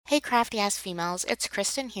Hey crafty ass females, it's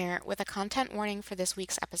Kristen here with a content warning for this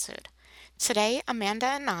week's episode. Today, Amanda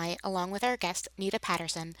and I, along with our guest Nita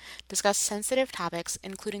Patterson, discuss sensitive topics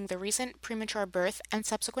including the recent premature birth and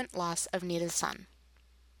subsequent loss of Nita's son.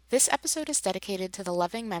 This episode is dedicated to the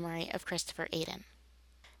loving memory of Christopher Aiden.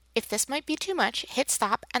 If this might be too much, hit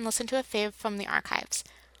stop and listen to a fave from the archives.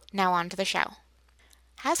 Now on to the show.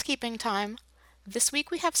 Housekeeping time. This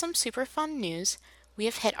week we have some super fun news. We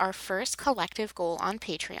have hit our first collective goal on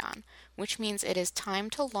Patreon, which means it is time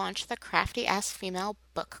to launch the Crafty Ass Female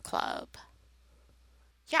Book Club.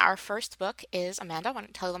 Yeah, our first book is, Amanda, why don't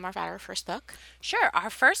you tell them about our first book? Sure. Our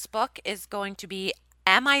first book is going to be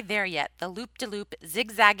Am I There Yet? The Loop-de-Loop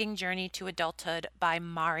Zigzagging Journey to Adulthood by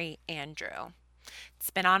Mari Andrew. It's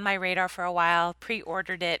been on my radar for a while,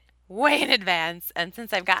 pre-ordered it way in advance, and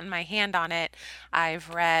since I've gotten my hand on it, I've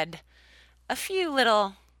read a few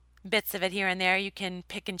little bits of it here and there. You can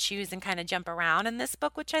pick and choose and kind of jump around in this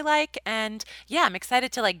book, which I like, and yeah, I'm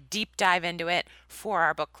excited to deep dive into it for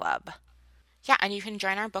our book club. Yeah, and you can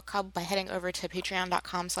join our book club by heading over to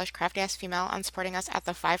patreon.com/craftyassfemale and supporting us at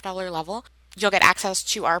the $5 level. You'll get access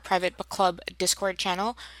to our private book club Discord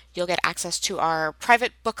channel. You'll get access to our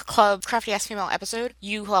private book club Crafty Ass Female episode.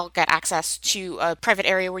 You will get access to a private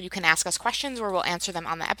area where you can ask us questions where we'll answer them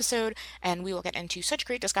on the episode. And we will get into such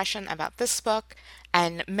great discussion about this book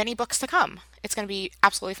and many books to come. It's going to be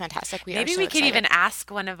absolutely fantastic. Maybe we could even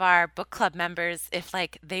ask one of our book club members if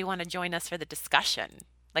they want to join us for the discussion.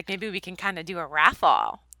 Maybe we can kind of do a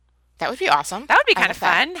raffle. That would be awesome. That would be kind of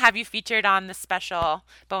fun. Have you featured on the special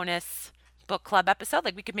bonus book club episode?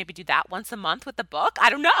 We could maybe do that once a month with the book. I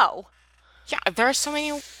don't know. Yeah, there are so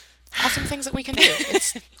many awesome things that we can do.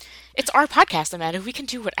 It's our podcast, Amanda. We can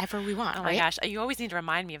do whatever we want. Oh my gosh, you always need to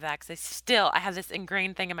remind me of that because I have this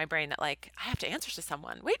ingrained thing in my brain that I have to answer to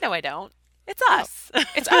someone. Wait, no, I don't. It's us.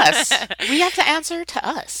 It's us. We have to answer to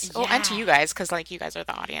us. Yeah. Oh, and to you guys, because you guys are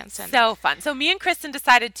the audience. And so fun. So me and Kristen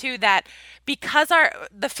decided too that because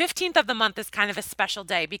the 15th of the month is kind of a special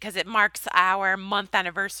day because it marks our month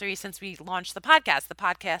anniversary since we launched the podcast. The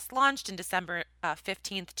podcast launched in December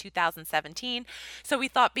 15th, 2017. So we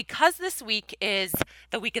thought because this week is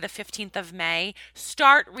the week of the 15th of May,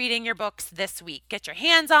 start reading your books this week. Get your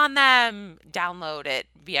hands on them, download it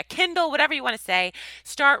via Kindle, whatever you want to say.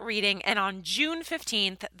 Start reading, and on June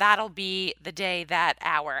 15th, that'll be the day that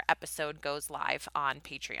our episode goes live on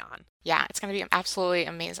Patreon. Yeah, it's going to be absolutely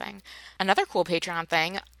amazing. Another cool Patreon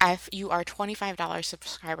thing, if you are a $25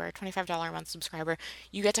 subscriber, $25 a month subscriber,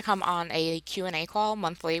 you get to come on a Q&A call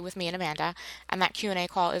monthly with me and Amanda, and that Q&A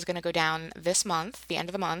call is going to go down this month, the end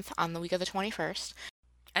of the month, on the week of the 21st.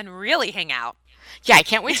 And really hang out. Yeah, I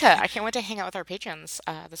can't wait to hang out with our patrons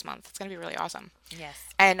this month. It's going to be really awesome. Yes.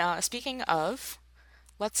 And speaking of,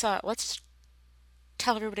 let's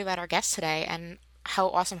tell everybody about our guest today and how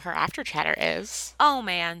awesome her after chatter is. Oh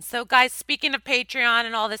man. So guys, speaking of Patreon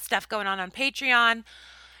and all this stuff going on Patreon,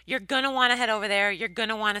 you're going to want to head over there. You're going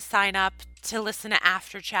to want to sign up to listen to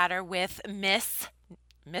After Chatter with Mrs.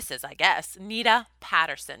 I guess, Nita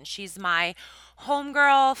Patterson. She's my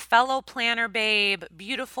homegirl, fellow planner babe,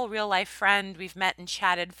 beautiful real life friend. We've met and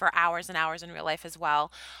chatted for hours and hours in real life as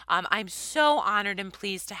well. I'm so honored and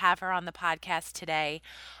pleased to have her on the podcast today.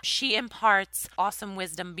 She imparts awesome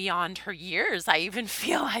wisdom beyond her years, I even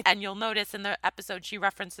feel like. And you'll notice in the episode she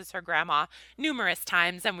references her grandma numerous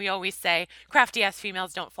times. And we always say, crafty ass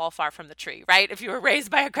females don't fall far from the tree, right? If you were raised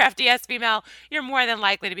by a crafty ass female, you're more than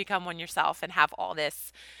likely to become one yourself and have all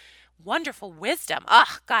this wonderful wisdom.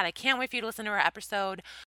 Oh, God, I can't wait for you to listen to her episode.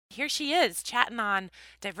 Here she is, chatting on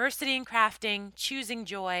diversity in crafting, choosing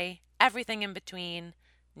joy, everything in between.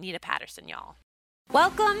 Nita Patterson, y'all.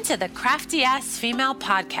 Welcome to the Crafty Ass Female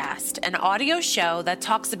Podcast, an audio show that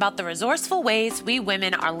talks about the resourceful ways we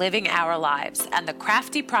women are living our lives and the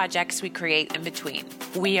crafty projects we create in between.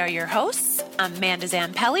 We are your hosts, Amanda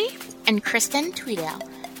Zampelli and Kristen Tweedale.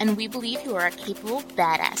 And we believe you are a capable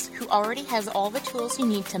badass who already has all the tools you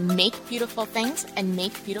need to make beautiful things and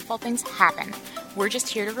make beautiful things happen. We're just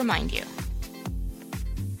here to remind you.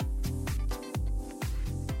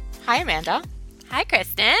 Hi, Amanda. Hi,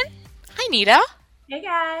 Kristen. Hi, Nita. Hey,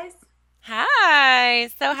 guys. Hi.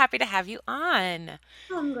 So happy to have you on.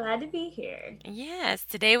 I'm glad to be here. Yes.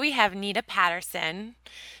 Today we have Nita Patterson.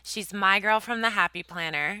 She's my girl from the Happy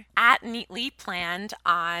Planner at Neatly Planned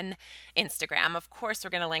on Instagram. Of course, we're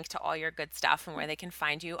going to link to all your good stuff and where they can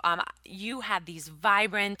find you. You had these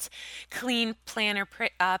vibrant, clean planner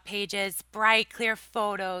pages, bright, clear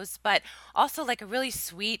photos, but also a really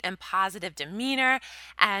sweet and positive demeanor.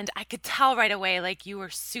 And I could tell right away, you were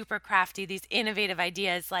super crafty, these innovative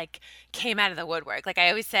ideas, came out of the woodwork. Like I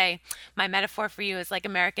always say, my metaphor for you is like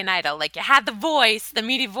American Idol. Like you had the voice, the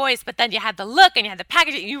meaty voice, but then you had the look and you had the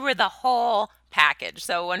packaging. You were the whole package.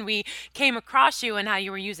 So when we came across you and how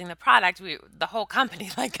you were using the product, the whole company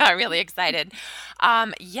like got really excited.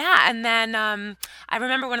 Yeah, and then I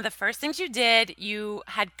remember one of the first things you did, you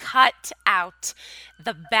had cut out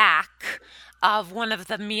the back of one of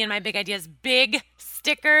the Me and My Big Ideas big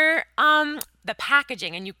sticker the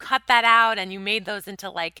packaging, and you cut that out and you made those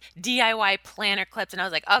into like DIY planner clips, and I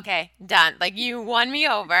was like, okay, done. Like you won me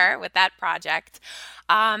over with that project.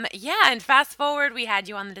 Yeah, and fast forward, we had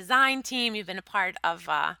you on the design team. You've been a part of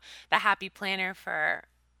the Happy Planner for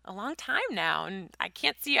a long time now, and I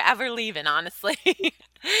can't see you ever leaving, honestly.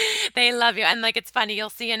 They love you. And like it's funny,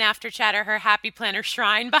 you'll see in After Chatter her Happy Planner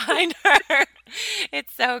shrine behind her.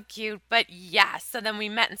 It's so cute. But yes, so then we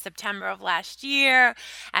met in September of last year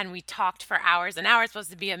and we talked for hours and hours.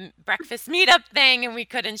 Supposed to be a breakfast meetup thing and we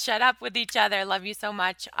couldn't shut up with each other. Love you so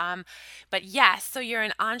much. But yes, so you're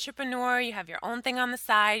an entrepreneur, you have your own thing on the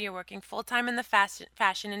side, you're working full time in the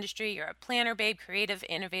fashion industry, you're a planner babe, creative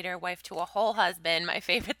innovator, wife to a whole husband, my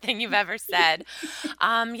favorite thing you've ever said.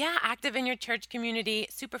 Yeah, active in your church community,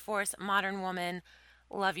 Superforce, modern woman.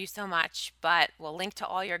 Love you so much, but we'll link to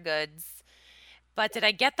all your goods. But did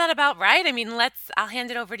I get that about right? I mean, I'll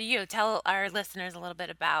hand it over to you. Tell our listeners a little bit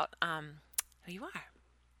about who you are.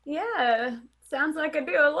 Yeah, sounds like I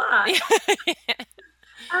do a lot.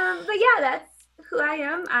 But yeah, that's who I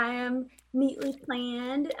am. I am neatly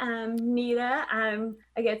planned. Nita.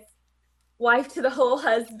 I guess, wife to the whole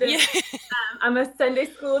husband. Yeah. I'm a Sunday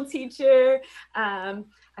school teacher.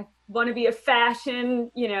 I want to be a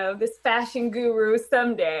this fashion guru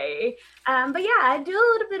someday. But yeah, I do a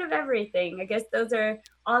little bit of everything. I guess those are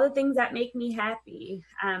all the things that make me happy.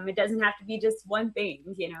 It doesn't have to be just one thing,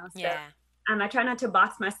 So Yeah. I try not to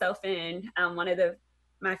box myself in. One of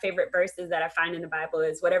my favorite verses that I find in the Bible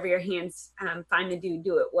is whatever your hands find to do,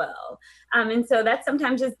 do it well. And so that's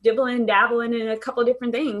sometimes just dibbling and dabbling in a couple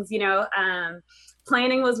different things,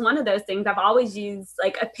 Planning was one of those things. I've always used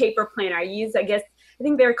like a paper planner. I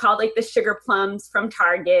think they're called like the sugar plums from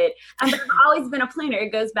Target. But I've always been a planner.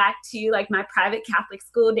 It goes back to like my private Catholic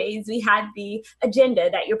school days. We had the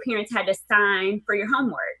agenda that your parents had to sign for your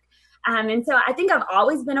homework. And so I think I've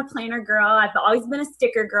always been a planner girl. I've always been a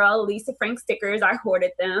sticker girl. Lisa Frank stickers, I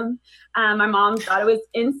hoarded them. My mom thought it was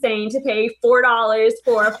insane to pay $4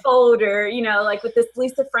 for a folder, like with this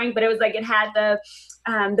Lisa Frank, but it was like it had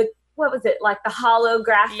the what was it, like the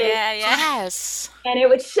holographic? Yeah. Yes. And it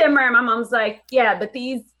would shimmer. My mom's like, yeah, but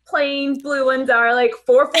these plain blue ones are like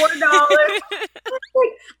 $4. Like,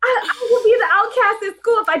 I will be the outcast at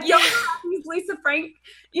school if I don't have these Lisa Frank,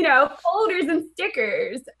 folders and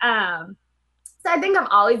stickers. So I think I've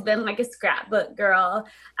always been like a scrapbook girl.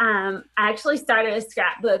 I actually started a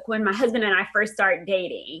scrapbook when my husband and I first started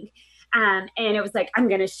dating. And it was like, I'm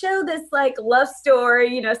going to show this like love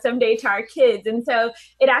story, someday to our kids. And so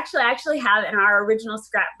it actually have in our original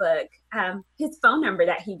scrapbook, his phone number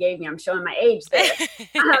that he gave me. I'm showing my age there.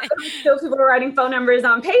 Still people were writing phone numbers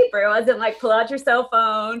on paper. It wasn't like pull out your cell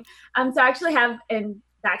phone. So I actually have, and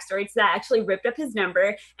backstory to that, I actually ripped up his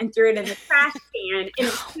number and threw it in the trash can. And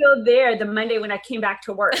it's still there the Monday when I came back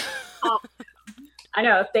to work. I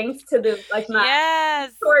know, thanks to my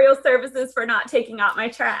tutorial services for not taking out my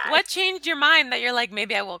trash. What changed your mind that you're like,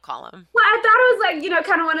 maybe I will call him? Well, I thought it was like,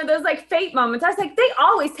 kind of one of those like fate moments. I was like, they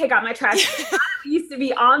always take out my trash. I used to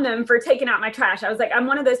be on them for taking out my trash. I was like, I'm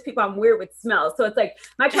one of those people, I'm weird with smell. So it's like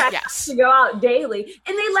my trash has to go out daily.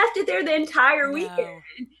 And they left it there the entire weekend.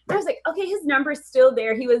 And I was like, okay, his number's still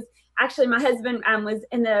there. He was actually, my husband was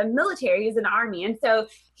in the military. He was in the Army. And so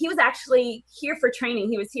he was actually here for training.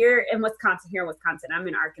 He was here in Wisconsin. I'm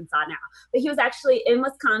in Arkansas now. But he was actually in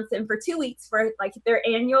Wisconsin for 2 weeks for like their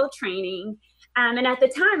annual training. And at the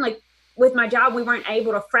time, like with my job, we weren't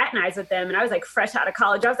able to fraternize with them. And I was like fresh out of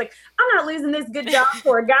college. I was like, I'm not losing this good job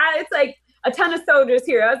for a guy. It's like a ton of soldiers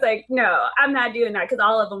here. I was like, no, I'm not doing that, because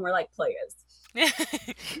all of them were like players.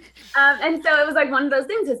 And so it was like one of those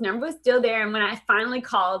things. His number was still there, and when I finally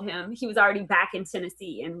called him, he was already back in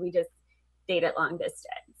Tennessee, and we just dated long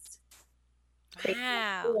distance.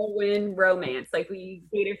 Wow. Whirlwind romance. Like we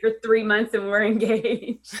dated for 3 months and we're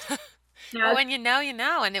engaged. Well, when you know,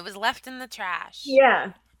 and it was left in the trash.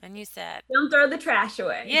 Yeah. And you said, don't throw the trash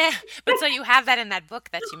away. Yeah. But so you have that in that book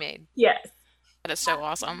that you made. Yes. That is so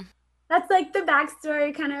awesome. That's like the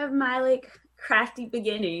backstory kind of my like crafty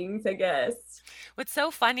beginnings, I guess. What's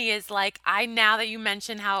so funny is like now that you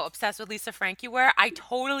mention how obsessed with Lisa Frank you were, I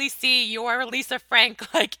totally see your Lisa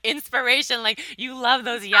Frank like inspiration. Like you love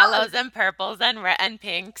those yellows and purples and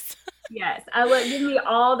pinks. Yes, I would give me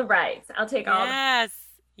all the rights. I'll take all. Yes.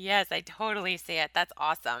 Yes, I totally see it. That's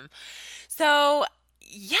awesome. So,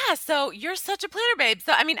 yeah, so you're such a planner babe.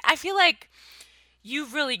 So, I mean, I feel like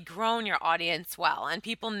you've really grown your audience well and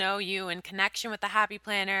people know you in connection with the Happy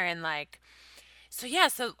Planner and like so yeah,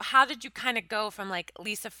 so how did you kind of go from like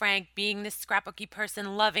Lisa Frank being this scrapbooky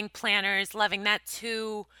person, loving planners, loving that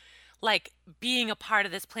to like being a part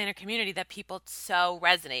of this planner community that people so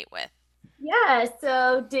resonate with? Yeah,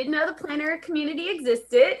 so didn't know the planner community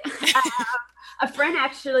existed. A friend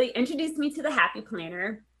actually introduced me to the Happy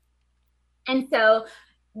Planner. And so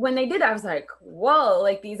when they did, I was like, whoa,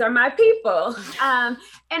 like these are my people. And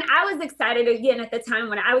I was excited again at the time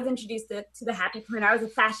when I was introduced to the Happy Planner. I was a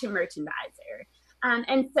fashion merchandiser.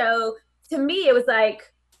 And so to me, it was like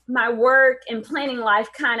my work and planning life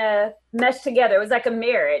kind of meshed together. It was like a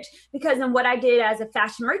marriage because in what I did as a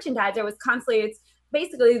fashion merchandiser was constantly, it's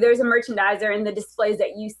basically there's a merchandiser in the displays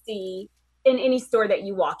that you see in any store that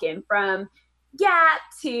you walk in, from Gap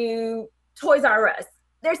to Toys R Us.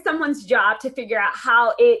 There's someone's job to figure out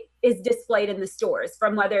how it is displayed in the stores,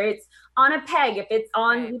 from whether it's on a peg, if it's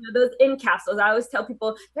on Right. those end capsules. I always tell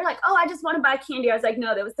people, they're like, oh, I just want to buy candy. I was like,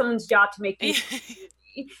 no, that was someone's job to make you candy.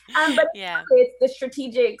 But Yeah. it's the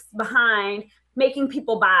strategics behind making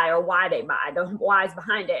people buy or why they buy, the whys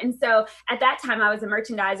behind it. And so at that time, I was a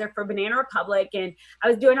merchandiser for Banana Republic, and I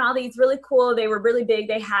was doing all these really cool, they were really big.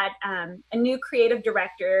 They had a new creative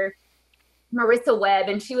director, Marissa Webb,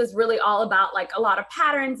 and she was really all about like a lot of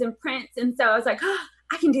patterns and prints. And so I was like, oh,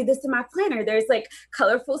 I can do this in my planner. There's like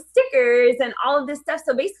colorful stickers and all of this stuff.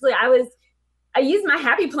 So basically I used my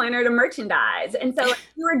Happy Planner to merchandise. And so like,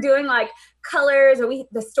 we were doing like colors, or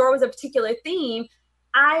the store was a particular theme.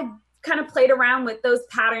 I kind of played around with those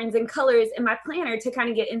patterns and colors in my planner to kind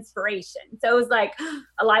of get inspiration. So it was like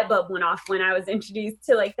a light bulb went off when I was introduced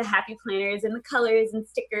to like the Happy Planners and the colors and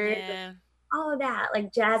stickers. Yeah. All of that,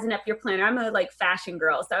 like jazzing up your planner. I'm a like fashion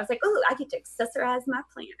girl, so I was like, oh, I get to accessorize my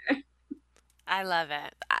planner. I love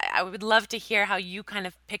it. I would love to hear how you kind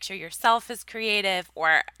of picture yourself as creative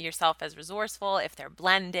or yourself as resourceful, if they're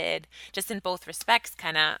blended, just in both respects,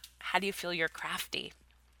 kind of how do you feel you're crafty?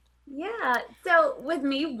 Yeah. So with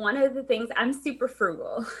me, one of the things, I'm super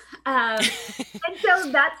frugal. Um, and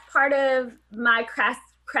so that's part of my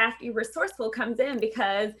crafty resourceful comes in,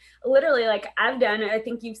 because literally like I've done, I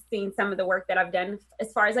think you've seen some of the work that I've done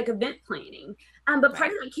as far as like event planning. But part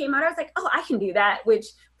Right. of that came out, I was like, oh, I can do that, which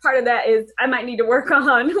part of that is I might need to work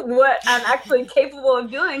on what I'm actually capable of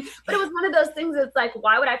doing. But it was one of those things that's like,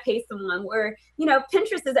 why would I pay someone where,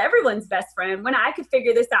 Pinterest is everyone's best friend when I could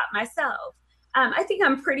figure this out myself? I think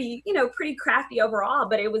I'm pretty, pretty crafty overall,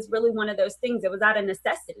 but it was really one of those things. It was out of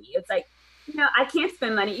necessity. It's like, I can't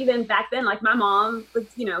spend money. Even back then, like my mom was,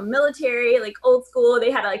 military, like old school. They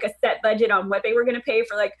had like a set budget on what they were going to pay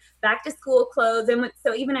for like back to school clothes. And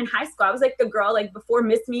so even in high school, I was like the girl, like before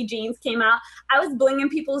Miss Me jeans came out, I was blinging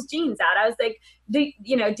people's jeans out. I was like,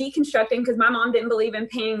 deconstructing, because my mom didn't believe in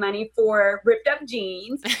paying money for ripped up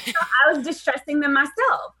jeans. So I was distressing them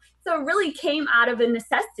myself. So it really came out of a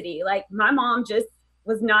necessity. Like my mom just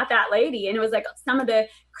was not that lady. And it was like some of the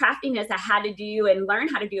craftiness I had to do and learn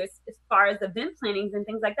how to do as far as event plannings and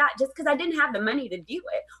things like that, just because I didn't have the money to do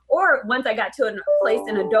it. Or once I got to a place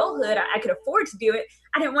in adulthood, I could afford to do it.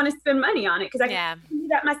 I didn't want to spend money on it because I Yeah. could do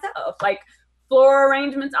that myself. Like floral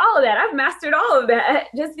arrangements, all of that. I've mastered all of that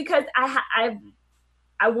just because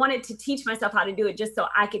I wanted to teach myself how to do it just so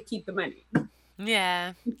I could keep the money.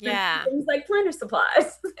 Yeah. Yeah. Things like planner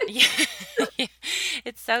supplies. Yeah.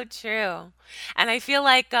 It's so true. And I feel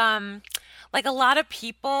like a lot of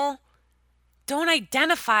people don't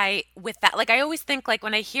identify with that. Like I always think like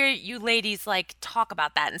when I hear you ladies like talk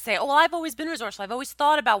about that and say, "Oh, well, I've always been resourceful. I've always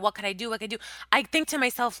thought about what could I do? What could I do?" I think to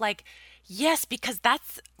myself like, "Yes, because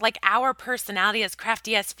that's like our personality as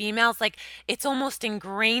crafty as females. Like it's almost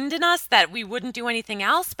ingrained in us that we wouldn't do anything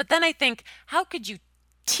else." But then I think, how could you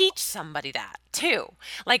teach somebody that too?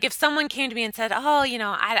 Like if someone came to me and said, "Oh,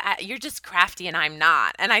 you're just crafty and I'm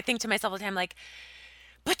not," and I think to myself all the time, like,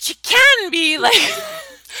 but you can be like.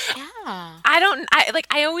 Yeah.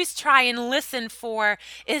 I always try and listen for,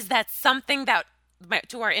 is that something that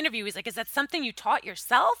to our interview is like, is that something you taught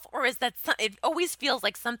yourself, or is that it always feels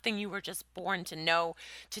like something you were just born to know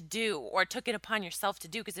to do or took it upon yourself to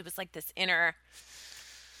do because it was like this inner.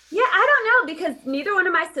 Yeah, I don't know, because neither one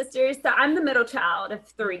of my sisters, so I'm the middle child of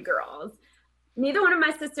three girls. Neither one of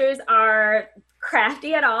my sisters are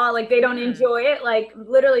crafty at all. Like they don't enjoy it. Like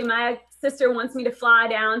literally my sister wants me to fly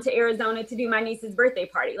down to Arizona to do my niece's birthday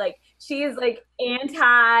party. Like She is like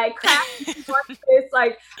anti-crafty. She wants this,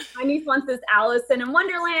 like, my niece wants this Alice in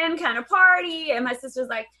Wonderland kind of party. And my sister's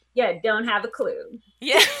like, yeah, don't have a clue.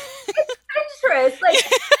 Yeah. It's Pinterest. Like,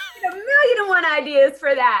 a million and one ideas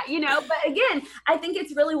for that, you know? But again, I think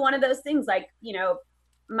it's really one of those things, like, you know,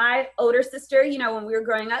 my older sister, you know, when we were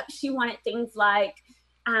growing up, she wanted things like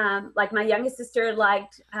my youngest sister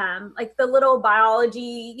liked like the little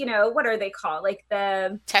biology, you know, what are they called? Like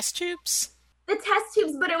the test tubes? The test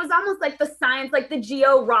tubes, but it was almost like the science, like the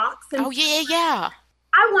geo rocks. And yeah.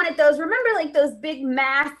 I wanted those. Remember, like those big,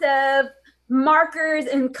 massive markers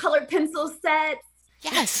and colored pencil sets?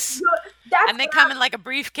 Yes. And they come in like a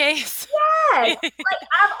briefcase. Yes.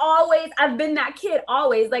 Like I've been that kid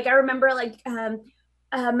always. Like I remember like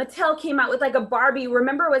Mattel came out with like a Barbie.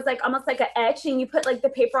 Remember, it was like almost like an etch, and you put like the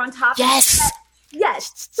paper on top. Yes.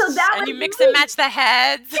 Yes. So that and was you mix me. and match the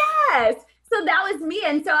heads. Yes. So that was me.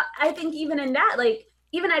 And so I think even in that, like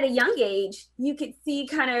even at a young age, you could see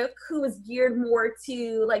kind of who was geared more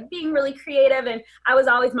to like being really creative. And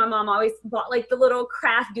my mom always bought like the little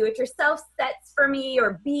craft do-it-yourself sets for me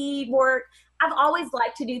or bead work. I've always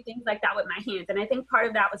liked to do things like that with my hands. And I think part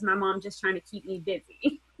of that was my mom just trying to keep me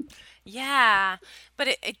busy. Yeah, but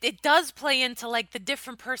it does play into like the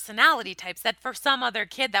different personality types that for some other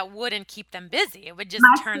kid that wouldn't keep them busy. It would just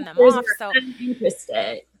turn them off. So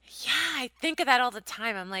interested. Yeah, I think of that all the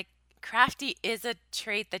time. I'm like, crafty is a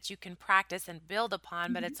trait that you can practice and build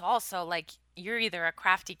upon, but it's also like you're either a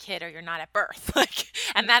crafty kid or you're not at birth. Like,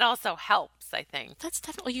 and that also helps, I think. That's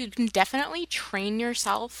definitely, you can definitely train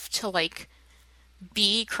yourself to like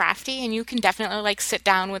be crafty, and you can definitely like sit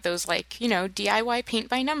down with those like, you know, DIY paint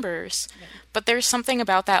by numbers. Yeah. But there's something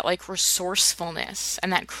about that like resourcefulness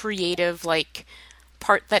and that creative like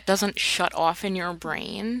part that doesn't shut off in your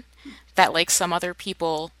brain that like some other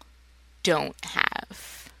people don't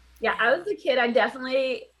have. Yeah, I was a kid. I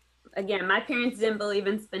definitely, again, my parents didn't believe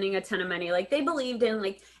in spending a ton of money. Like they believed in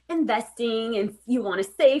like investing, and you want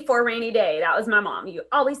to save for a rainy day. That was my mom. You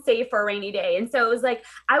always save for a rainy day. And so it was like,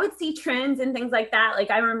 I would see trends and things like that.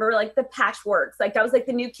 Like I remember like the patchworks, like that was like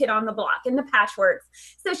the new kid on the block in the patchworks.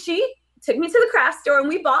 So she took me to the craft store and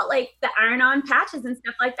we bought like the iron-on patches and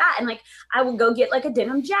stuff like that. And like, I would go get like a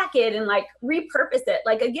denim jacket and like repurpose it.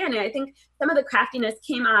 Like, again, I think some of the craftiness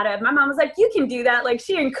came out of, my mom was like, you can do that. Like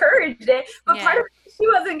she encouraged it, but part of it, she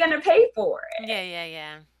wasn't going to pay for it.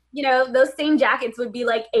 Yeah. You know, those same jackets would be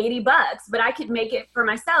like $80, but I could make it for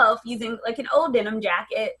myself using like an old denim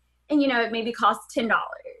jacket. And, you know, it maybe cost $10.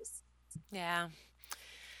 Yeah.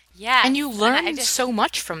 And you learn so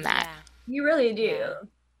much from that. Yeah. You really do. Yeah.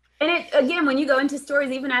 And it, again, when you go into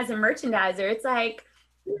stores, even as a merchandiser, it's like,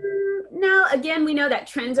 no, again, we know that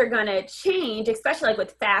trends are going to change, especially like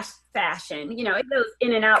with fast fashion. You know, it goes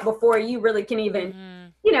in and out before you really can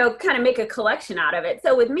even, you know, kind of make a collection out of it.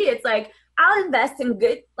 So with me, it's like, I'll invest in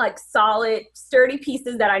good, like solid, sturdy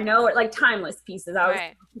pieces that I know are like timeless pieces. I always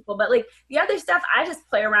tell people, but like the other stuff, I just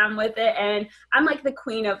play around with it. And I'm like the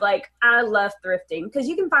queen of like, I love thrifting because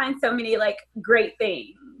you can find so many like great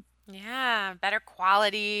things. Yeah, better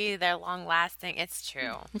quality, they're long lasting. It's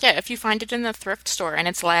true. Yeah, if you find it in the thrift store and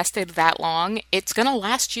it's lasted that long, it's going to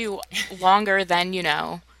last you longer than, you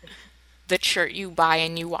know, the shirt you buy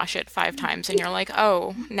and you wash it 5 times and you're like,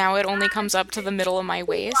 oh, now it only comes up to the middle of my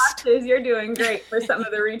waist. You're doing great for some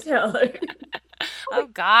of the retailers. Oh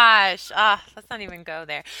gosh, let's not even go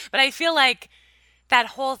there. But I feel like that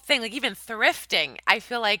whole thing, like even thrifting, I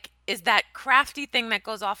feel like is that crafty thing that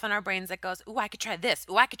goes off in our brains that goes, ooh, I could try this.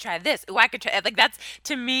 Ooh, I could try this. Ooh, I could try. Like that's,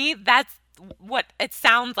 to me, that's what it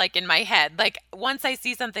sounds like in my head. Like once I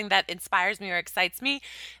see something that inspires me or excites me,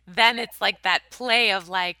 then it's like that play of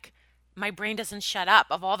like, my brain doesn't shut up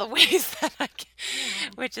of all the ways that I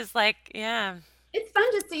can, which is like, yeah. It's fun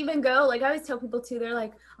just to even go. Like I always tell people too, they're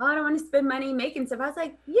like, oh, I don't want to spend money making stuff. I was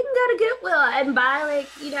like, you can go to Goodwill and buy like,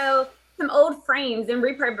 you know, some old frames and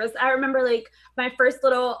repurpose. I remember like my first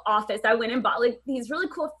little office, I went and bought like these really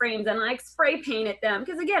cool frames and like spray painted them.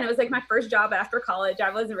 Because again, it was like my first job after college.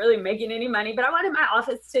 I wasn't really making any money, but I wanted my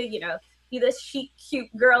office to, you know, be this chic,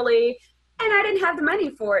 cute, girly. And I didn't have the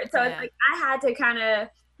money for it. So it's like I had to kind of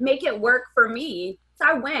make it work for me. So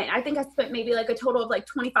I went. I think I spent maybe like a total of like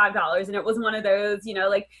 $25, and it was one of those, you know,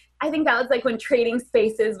 like I think that was like when Trading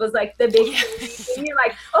Spaces was like the big thing. And you're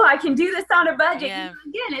like, oh, I can do this on a budget. Yeah. And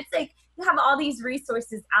again, it's like you have all these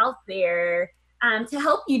resources out there to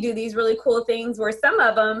help you do these really cool things. Where some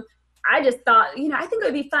of them, I just thought, you know, I think it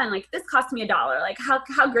would be fun. Like this cost me $1. Like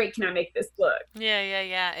how great can I make this look?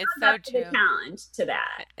 Yeah. It's so true. The challenge to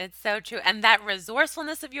that. It's so true, and that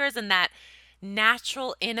resourcefulness of yours and that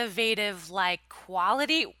natural, innovative, like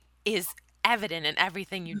quality is evident in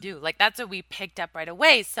everything you do. Like that's what we picked up right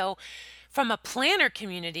away. So from a planner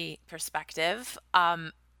community perspective,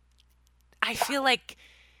 I feel like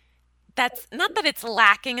that's not that it's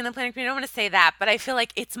lacking in the planning community. I don't want to say that, but I feel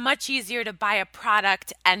like it's much easier to buy a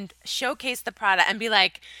product and showcase the product and be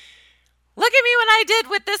like, look at me what I did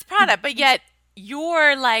with this product. But yet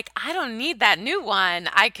you're like, I don't need that new one.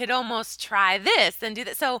 I could almost try this and do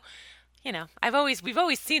that. So, we've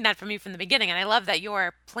always seen that from you from the beginning. And I love that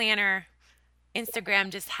your planner Instagram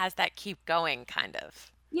just has that keep going kind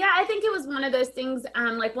of. Yeah, I think it was one of those things,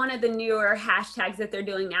 like one of the newer hashtags that they're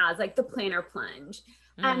doing now is like the planner plunge.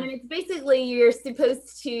 And it's basically you're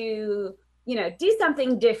supposed to, do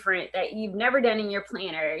something different that you've never done in your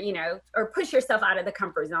planner, or push yourself out of the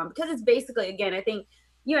comfort zone. Because it's basically, again, I think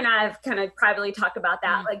you and I have kind of privately talked about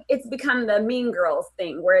that. Like it's become the Mean Girls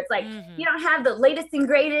thing where it's like, you don't have the latest and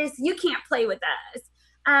greatest, you can't play with us.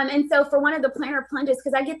 And so for one of the planner plunges,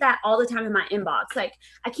 because I get that all the time in my inbox, like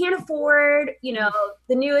I can't afford,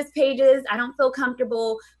 the newest pages. I don't feel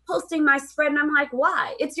comfortable posting my spread. And I'm like,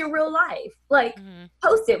 why? It's your real life. Like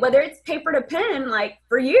post it, whether it's paper to pen, like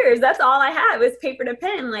for years, that's all I have is paper to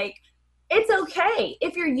pen. Like it's okay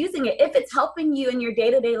if you're using it, if it's helping you in your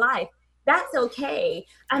day-to-day life. That's okay.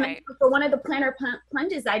 Right. For one of the planner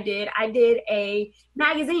plunges I did a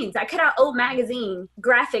magazines. I cut out old magazine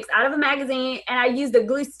graphics out of a magazine and I used a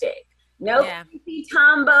glue stick. No fancy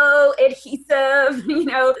Tombow adhesive,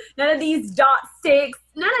 none of these dot sticks,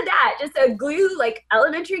 none of that. Just a glue, like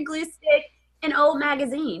elementary glue stick in old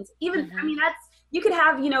magazines. Even, you could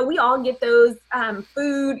have, we all get those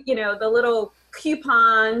food, the little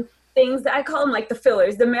coupon things that I call them like the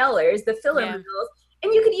fillers, the mailers, the filler mails.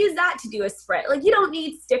 And you could use that to do a spread. Like you don't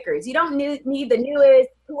need stickers. You don't need the newest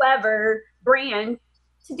whoever brand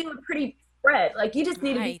to do a pretty spread. Like you just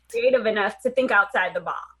need to be creative enough to think outside the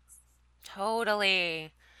box.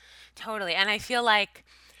 Totally. And I feel like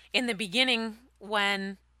in the beginning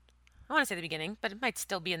when I want to say the beginning, but it might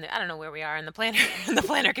still be I don't know where we are in the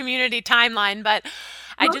planner community timeline, but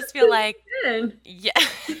I just feel like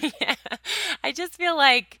I just feel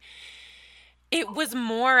like it was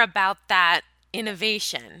more about that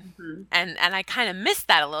innovation and I kind of missed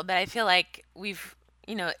that a little bit. I feel like we've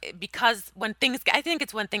because I think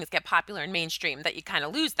it's when things get popular and mainstream that you kind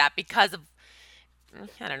of lose that because of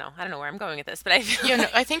I don't know where I'm going with this, but I feel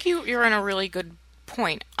I think you're in a really good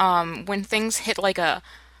point. When things hit like a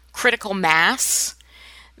critical mass,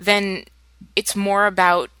 then it's more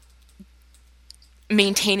about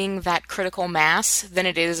maintaining that critical mass than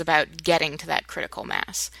it is about getting to that critical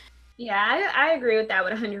mass. Yeah, I agree with that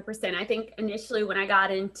 100%. I think initially when I got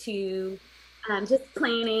into just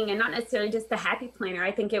planning and not necessarily just the happy planner,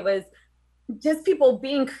 I think it was just people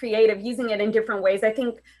being creative, using it in different ways. I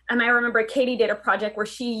think I remember Katie did a project where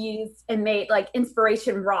she used and made like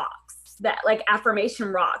inspiration rocks, that like affirmation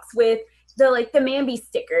rocks with the Mambi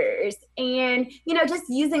stickers and, just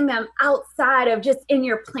using them outside of just in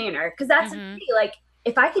your planner. Cause that's like,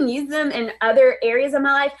 if I can use them in other areas of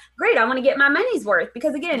my life, great. I want to get my money's worth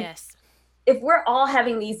because again, if we're all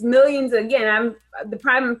having these millions, again, I'm the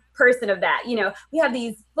prime person of that, we have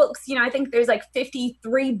these books, I think there's like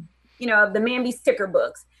 53, of the Mambi sticker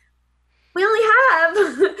books. We only have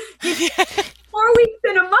 4 weeks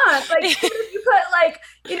in a month. Like if you put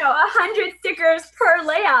 100 stickers per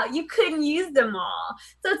layout, you couldn't use them all.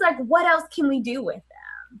 So it's like, what else can we do with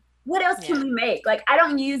them? What else can we make? Like, I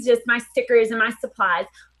don't use just my stickers and my supplies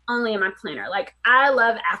only in my planner. Like, I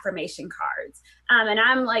love affirmation cards. And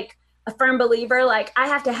I'm like a firm believer, like, I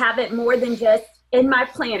have to have it more than just in my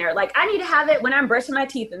planner. Like, I need to have it when I'm brushing my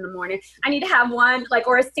teeth in the morning. I need to have one, like,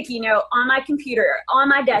 or a sticky note on my computer, on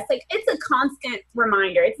my desk. Like, it's a constant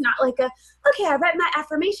reminder. It's not like okay, I read my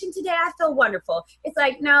affirmation today. I feel wonderful. It's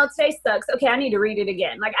like, no, today sucks. Okay, I need to read it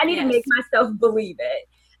again. Like, I need to make myself believe it.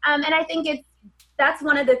 And I think that's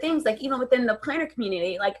one of the things, like, even within the planner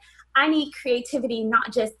community, like, I need creativity,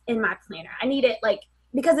 not just in my planner. I need it, like,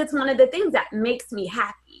 because it's one of the things that makes me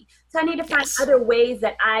happy. So I need to find other ways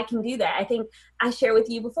that I can do that. I think I shared with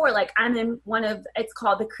you before, like, I'm in it's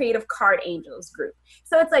called the Creative Card Angels group.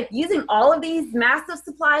 So it's like using all of these massive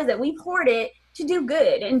supplies that we've hoarded to do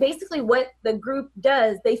good. And basically what the group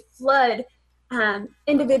does, they flood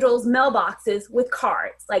individuals' mailboxes with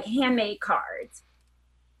cards, like handmade cards.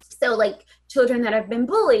 So like children that have been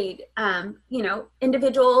bullied,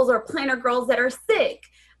 individuals or planner girls that are sick.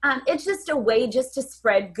 It's just a way just to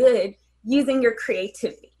spread good using your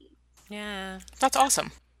creativity. Yeah. That's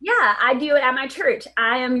awesome. Yeah, I do it at my church.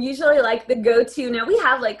 I am usually like the go-to. Now we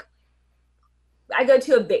have like I go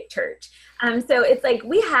to a big church. So it's like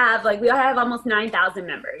we have almost 9,000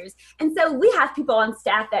 members. And so we have people on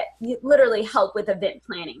staff that literally help with event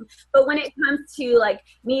planning. But when it comes to like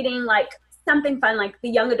needing like something fun, like the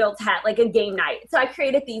young adults had like a game night. So I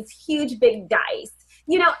created these huge big dice,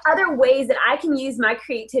 other ways that I can use my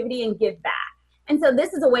creativity and give back. And so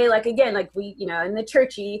this is a way, like, again, like we, in the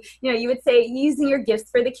churchy, you would say using your gifts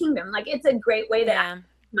for the kingdom. Like it's a great way that I use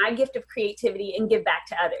my gift of creativity and give back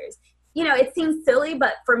to others. It seems silly,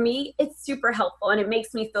 but for me, it's super helpful and it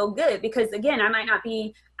makes me feel good because, again,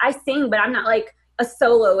 I sing, but I'm not like a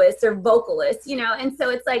soloist or vocalist, and so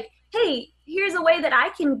it's like, hey, here's a way that I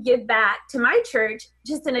can give back to my church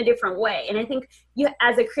just in a different way. And I think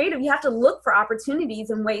as a creative, you have to look for opportunities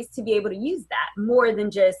and ways to be able to use that more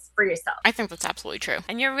than just for yourself. I think that's absolutely true.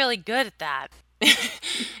 And you're really good at that.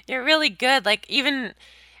 You're really good. Like even,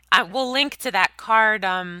 we'll link to that card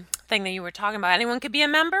thing that you were talking about. Anyone could be a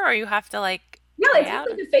member or you have to like No, it's just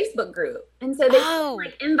like a Facebook group. And so they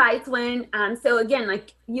like invites when, so again,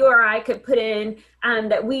 like you or I could put in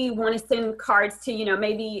that we want to send cards to,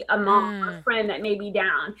 maybe a mom or a friend that may be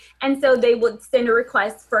down. And so they would send a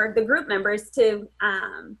request for the group members to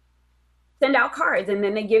send out cards. And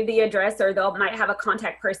then they give the address or might have a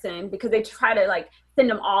contact person because they try to like send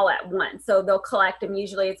them all at once. So they'll collect them.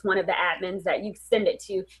 Usually it's one of the admins that you send it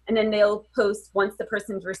to. And then they'll post once the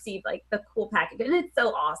person's received like the cool package. And it's so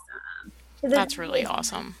awesome. That's really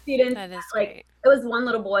awesome. Students, that is like great. It was one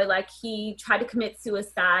little boy, like he tried to commit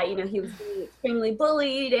suicide. He was being extremely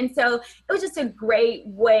bullied, and so it was just a great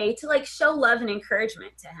way to like show love and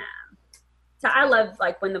encouragement to him. So I love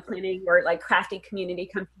like when the planning or like crafty community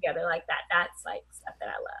comes together like that. That's like stuff that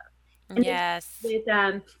I love. And yes. With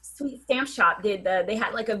Sweet Stamp Shop they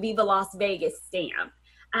had like a Viva Las Vegas stamp,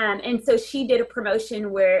 and so she did a promotion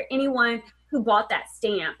where anyone who bought that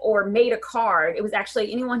stamp or made a card, it was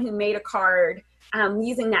actually anyone who made a card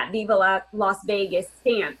using that Viva Las Vegas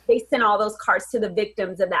stamp, they sent all those cards to the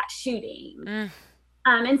victims of that shooting.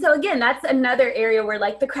 And so again, that's another area where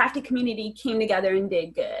like the crafty community came together and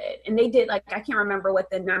did good. And they did like, I can't remember what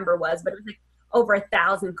the number was, but it was like over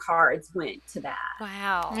 1,000 cards went to that.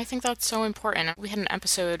 Wow. I think that's so important. We had an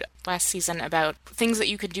episode last season about things that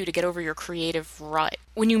you could do to get over your creative rut.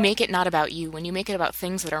 When you make it not about you, when you make it about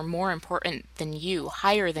things that are more important than you,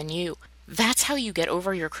 higher than you, that's how you get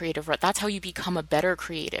over your creative rut. That's how you become a better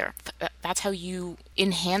creator. That's how you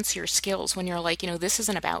enhance your skills when you're like, this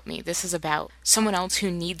isn't about me. This is about someone else who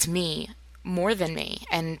needs me more than me.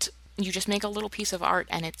 And you just make a little piece of art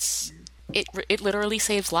and it literally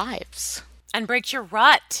saves lives. And breaks your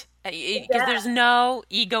rut. Because there's no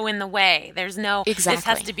ego in the way. There's no, exactly. This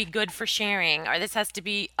has to be good for sharing, or this has to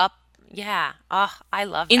be up. Yeah. Oh, I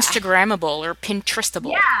love that. Instagrammable or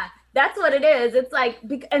Pinterestable. Yeah, that's what it is. It's like,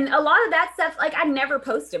 and a lot of that stuff, like I never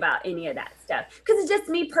post about any of that stuff because it's just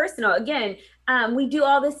me personal. Again, we do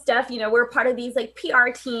all this stuff, we're part of these like PR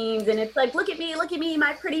teams and it's like, look at me,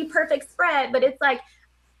 my pretty perfect spread. But it's like,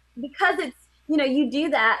 because it's, you do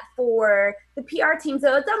that for the PR team.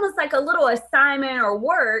 So it's almost like a little assignment or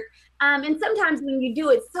work. And sometimes when you do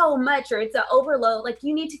it so much or it's an overload, like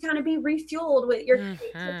you need to kind of be refueled with your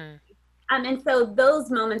creativity. And so those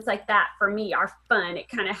moments like that for me are fun. It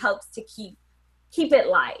kind of helps to keep it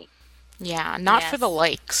light. Yeah, not for the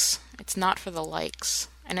likes. It's not for the likes.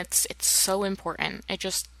 And it's so important. It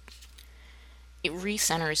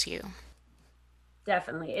recenters you.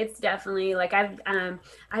 Definitely. It's definitely like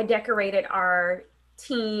I decorated our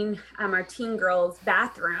teen girls'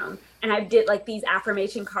 bathroom and I did like these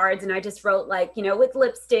affirmation cards and I just wrote like, with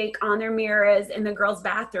lipstick on their mirrors in the girls'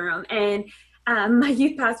 bathroom. And my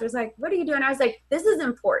youth pastor was like, what are you doing? I was like, this is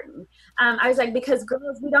important. I was like, because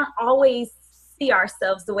girls, we don't always see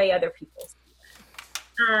ourselves the way other people see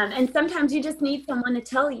us. And sometimes you just need someone to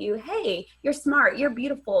tell you, hey, you're smart, you're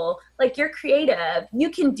beautiful, like you're creative,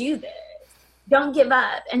 you can do this. Don't give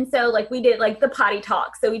up. And so like we did like the potty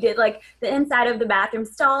talk. So we did like the inside of the bathroom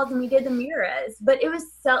stalls and we did the mirrors, but it was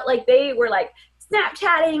so like they were like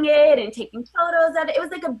Snapchatting it and taking photos of it. It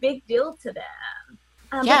was like a big deal to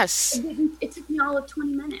them. Yes. It took me all of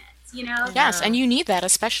 20 minutes, Yes. And you need that,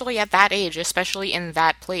 especially at that age, especially in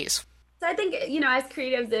that place. So I think, as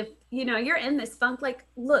creatives, if, you're in this funk, like,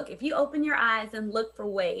 look, if you open your eyes and look for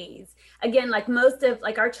ways, again, like most of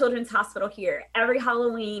like our children's hospital here, every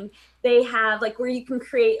Halloween, they have like where you can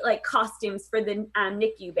create like costumes for the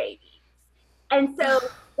NICU babies. And so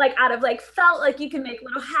like out of like felt, like you can make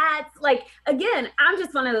little hats. Like, again, I'm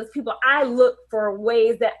just one of those people. I look for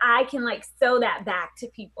ways that I can like sew that back to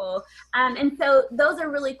people. And so those are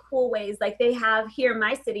really cool ways. Like they have here in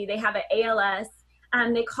my city, they have an ALS.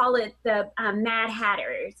 They call it the Mad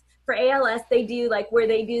Hatters for ALS, they do like where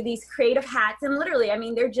they do these creative hats, and literally, I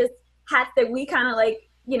mean, they're just hats that we kind of like,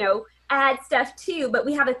 add stuff to, but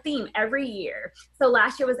we have a theme every year. So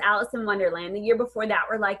last year was Alice in Wonderland. The year before that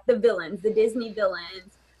were like the villains, the Disney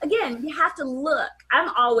villains. Again, you have to look. I'm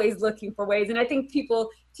always looking for ways. And I think people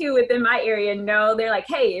too within my area know, they're like,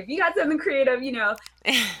 hey, if you got something creative, you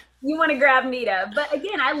want to grab Nita. But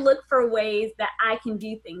again, I look for ways that I can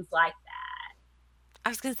do things like that. I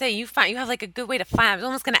was going to say, you have like a good way to find them. I was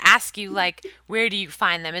almost going to ask you, like, where do you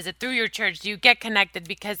find them? Is it through your church? Do you get connected?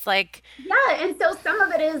 Because like... Yeah, and so some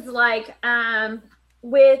of it is like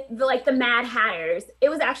with the Mad Hatters. It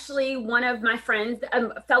was actually one of my friends,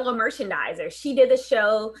 a fellow merchandiser. She did the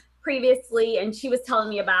show previously and she was telling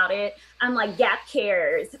me about it. Like Gap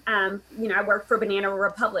Cares, I worked for Banana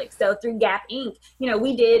Republic. So through Gap Inc.,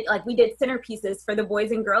 we did centerpieces for the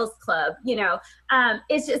Boys and Girls Club.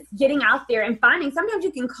 It's just getting out there and finding, sometimes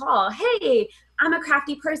you can call, hey, I'm a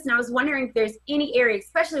crafty person. I was wondering if there's any area,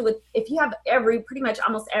 especially if you have pretty much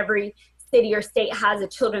almost every city or state has a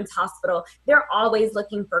children's hospital. They're always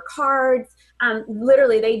looking for cards.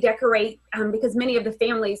 Literally, they decorate because many of the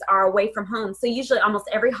families are away from home. So usually almost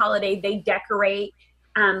every holiday they decorate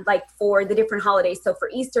like for the different holidays. So for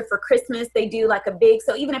Easter, for Christmas, they do like a big,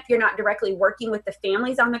 so even if you're not directly working with the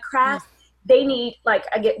families on the craft, they need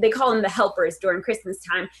they call them the helpers during Christmas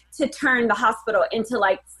time to turn the hospital into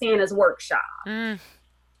like Santa's workshop.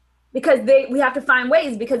 Because we have to find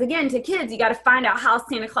ways, because again, to kids, you got to find out how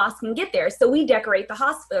Santa Claus can get there. So we decorate the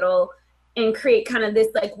hospital and create kind of this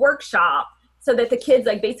like workshop so that the kids,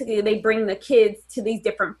 like basically they bring the kids to these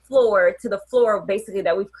different to the floor basically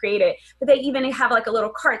that we've created. But they even have like a little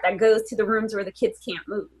cart that goes to the rooms where the kids can't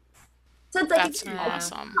move. So it's like, that's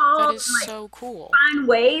awesome. That is so cool. Find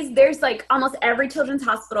ways. There's like almost every children's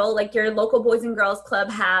hospital, like your local Boys and Girls Club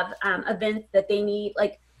have events that they need,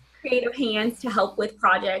 like creative hands to help with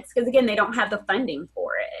projects, because again, they don't have the funding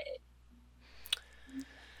for it.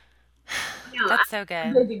 That's so good.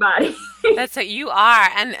 I'm a busybody. That's what you are,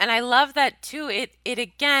 and I love that too. It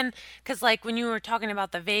again, because like when you were talking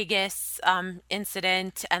about the Vegas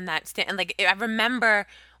incident and and like I remember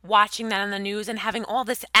watching that on the news and having all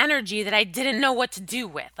this energy that I didn't know what to do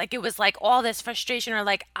with. Like it was like all this frustration, or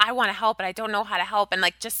like I want to help but I don't know how to help, and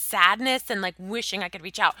like just sadness and like wishing I could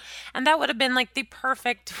reach out. And that would have been like the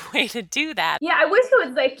perfect way to do that. Yeah, I wish it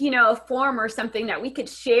was like, a forum or something that we could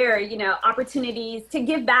share, opportunities to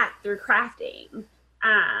give back through crafting.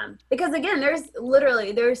 Because again,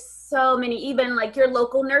 there's so many, even like your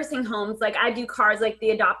local nursing homes. Like I do cards, like the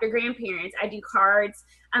adopt a grandparents. I do cards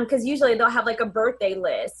because usually they'll have like a birthday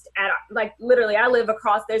list at, like, literally I live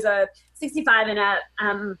across, there's a 65 and up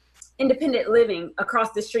independent living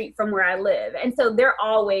across the street from where I live. And so they're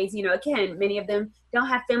always, again, many of them don't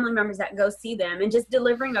have family members that go see them, and just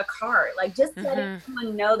delivering a card, like just letting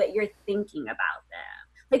someone know that you're thinking about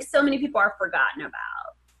them. Like so many people are forgotten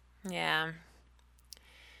about. Yeah.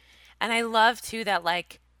 And I love too that,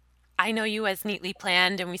 like, I know you as Neatly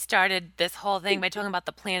Planned, and we started this whole thing by talking about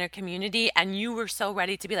the planner community, and you were so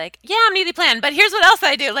ready to be like, yeah, I'm Neatly Planned, but here's what else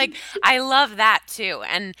I do. Like, I love that too.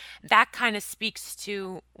 And that kind of speaks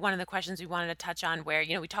to one of the questions we wanted to touch on, where,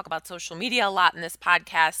 we talk about social media a lot in this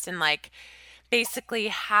podcast, and like, basically,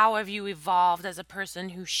 how have you evolved as a person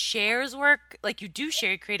who shares work? Like, you do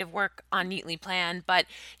share creative work on Neatly Planned, but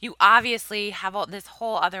you obviously have all this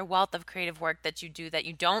whole other wealth of creative work that you do that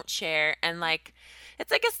you don't share. And like,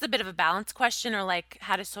 it's, I guess, a bit of a balance question, or like,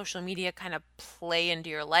 how does social media kind of play into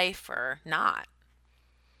your life or not?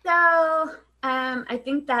 So I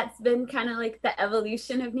think that's been kind of like the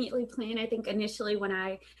evolution of Neatly Planned. I think initially when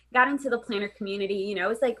I got into the planner community, it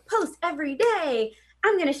was like post every day.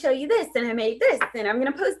 I'm going to show you this, and I made this, and I'm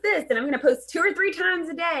going to post this, and I'm going to post 2 or 3 times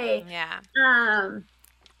a day. Yeah.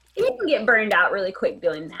 You can get burned out really quick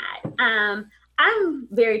doing that. I'm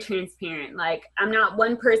very transparent. Like, I'm not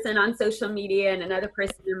one person on social media and another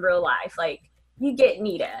person in real life. Like, you get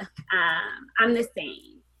Nita. I'm the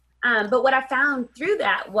same. But what I found through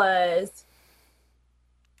that was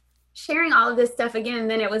sharing all of this stuff again, and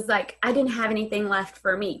then it was like I didn't have anything left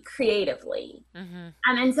for me creatively.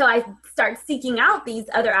 And so I start seeking out these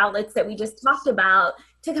other outlets that we just talked about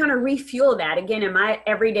to kind of refuel that again in my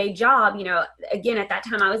everyday job. Again, at that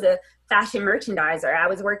time I was a fashion merchandiser. I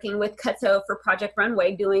was working with Cutso for Project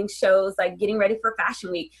Runway, doing shows, like getting ready for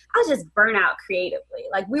Fashion Week. I was just burnt out creatively.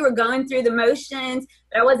 Like, we were going through the motions,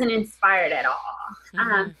 but I wasn't inspired at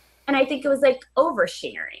all. And I think it was like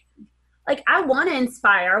oversharing. Like, I want to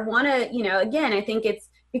inspire. I want to, again, I think it's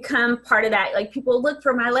become part of that. Like, people look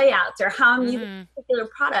for my layouts or how I'm using a particular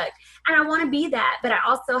product. And I want to be that. But I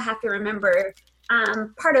also have to remember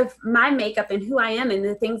part of my makeup and who I am and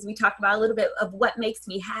the things we talked about a little bit of what makes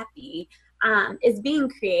me happy is being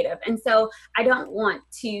creative. And so I don't want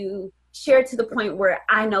to share to the point where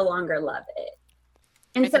I no longer love it.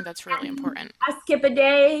 And I think that's really important. I skip a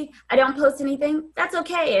day, I don't post anything, that's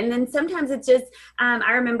okay. And then sometimes it's just,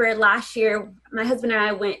 I remember last year, my husband and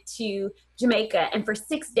I went to Jamaica, and for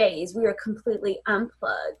 6 days, we were completely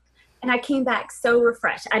unplugged. And I came back so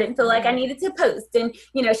refreshed. I didn't feel like I needed to post and,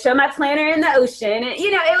 show my planner in the ocean. And,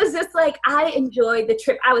 it was just like, I enjoyed the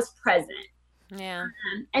trip. I was present. Yeah.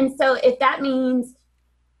 And so if that means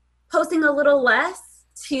posting a little less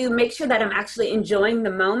to make sure that I'm actually enjoying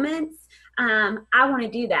the moments, I want to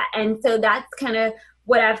do that. And so that's kind of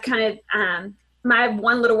what I've my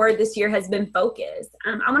one little word this year has been focus.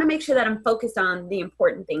 I want to make sure that I'm focused on the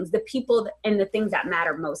important things, the people and the things that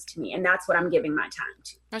matter most to me. And that's what I'm giving my time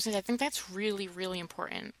to. I think that's really, really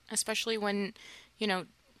important, especially when,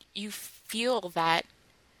 you feel that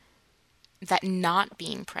not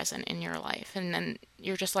being present in your life. And then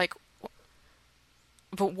you're just like,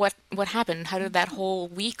 but what happened? How did that whole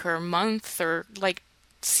week or month or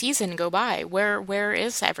season go by? Where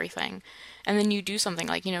is everything? And then you do something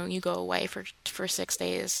like, you go away for 6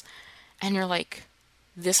 days and you're like,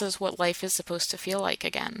 this is what life is supposed to feel like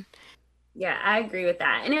again. Yeah, I agree with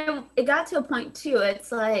that. And it got to a point too.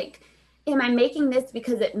 It's like, am I making this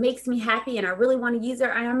because it makes me happy and I really want to use it?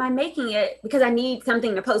 Or am I making it because I need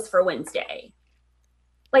something to post for Wednesday?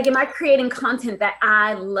 Like, am I creating content that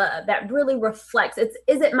I love, that really reflects? Is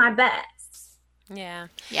it my best? Yeah.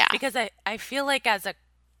 Yeah. Because I feel like as a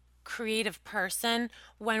creative person,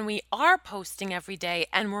 when we are posting every day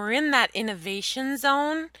and we're in that innovation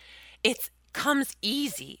zone, it comes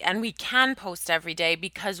easy and we can post every day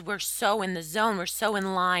because we're so in the zone, we're so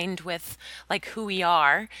in line with who we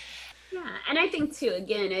are. Yeah, and I think too,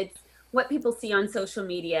 again, it's what people see on social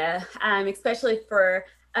media, especially for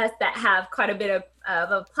us that have quite a bit of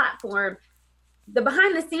a platform. The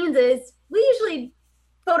behind the scenes is we usually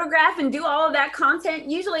photograph and do all of that content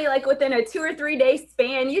usually within a 2 or 3 day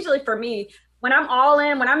span. Usually for me, when I'm all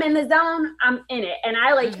in, when I'm in the zone, I'm in it. And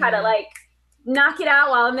I try to knock it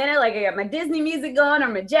out while I'm in it. I got my Disney music going or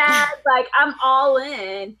my jazz, I'm all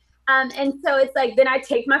in. And so it's then I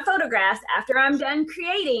take my photographs after I'm done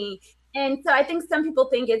creating. And so I think some people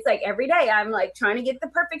think it's every day I'm trying to get the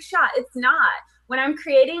perfect shot. It's not. When I'm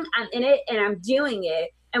creating, I'm in it and I'm doing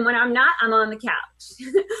it. And when I'm not, I'm on the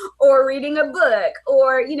couch or reading a book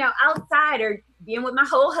or, outside or being with my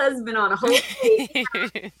whole husband on a whole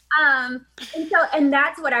day. And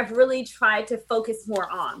that's what I've really tried to focus more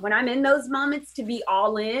on. When I'm in those moments to be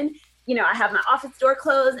all in, I have my office door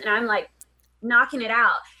closed and I'm knocking it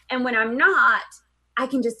out. And when I'm not, I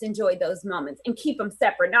can just enjoy those moments and keep them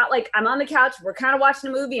separate. Not I'm on the couch, we're kind of watching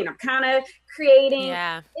a movie and I'm kind of creating.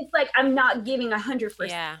 Yeah. It's I'm not giving 100%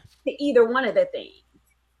 Yeah. to either one of the things.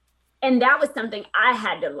 And that was something I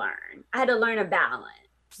had to learn. I had to learn a balance.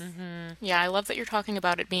 Mm-hmm. Yeah, I love that you're talking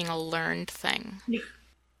about it being a learned thing.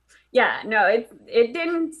 Yeah, no, it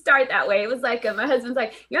didn't start that way. It was my husband's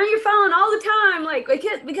you're on your phone all the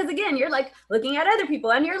time, because again, you're looking at other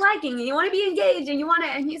people and you're liking and you want to be engaged and you want to,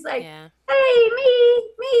 and he's like, Yeah. hey,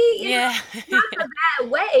 me, Yeah. not in a bad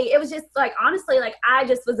way. It was just honestly, I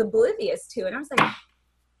just was oblivious to it. And I was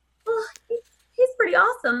well, he's pretty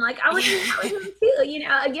awesome. I would how would him feel,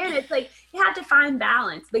 again, it's you have to find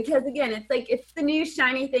balance because again, it's the new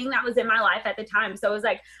shiny thing that was in my life at the time. So it was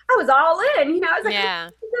I was all in, I was Yeah.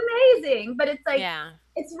 it's amazing, but it's Yeah.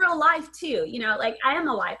 it's real life too, I am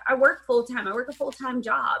a wife. I work full time. I work a full time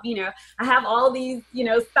job. I have all these,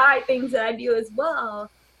 side things that I do as well.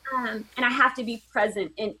 And I have to be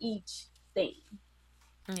present in each thing.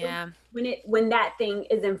 Yeah. When that thing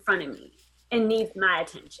is in front of me and needs my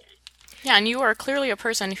attention. Yeah, and you are clearly a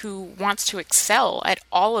person who wants to excel at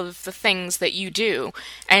all of the things that you do.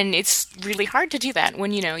 And it's really hard to do that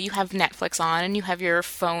when, you have Netflix on and you have your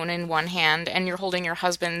phone in one hand and you're holding your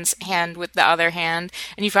husband's hand with the other hand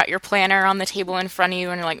and you've got your planner on the table in front of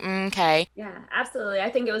you and you're like, okay. Yeah, absolutely.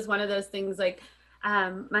 I think it was one of those things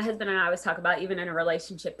my husband and I always talk about, even in a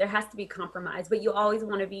relationship, there has to be compromise, but you always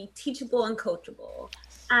want to be teachable and coachable.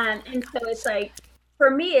 And so it's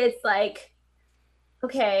for me, it's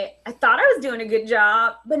okay, I thought I was doing a good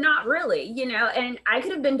job, but not really, and I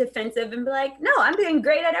could have been defensive and be no, I'm doing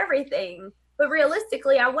great at everything, but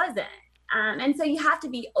realistically I wasn't. And so you have to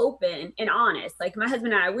be open and honest. My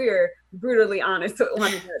husband and I, we're brutally honest with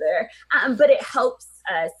one another, but it helps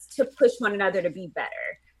us to push one another to be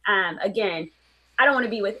better. Again, I don't want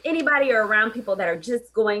to be with anybody or around people that are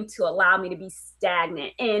just going to allow me to be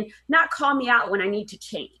stagnant and not call me out when I need to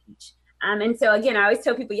change. And so again, I always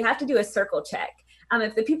tell people you have to do a circle check.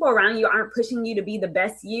 If the people around you aren't pushing you to be the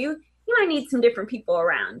best you might need some different people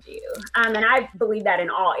around you. And I believe that in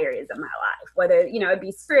all areas of my life, whether, it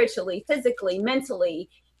be spiritually, physically, mentally.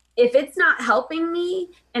 If it's not helping me,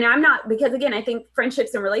 and I'm not, because again, I think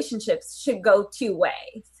friendships and relationships should go two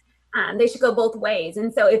ways. They should go both ways.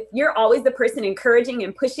 And so if you're always the person encouraging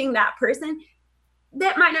and pushing that person,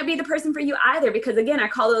 that might not be the person for you either. Because again, I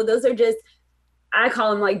call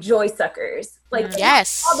them like joy suckers. Like,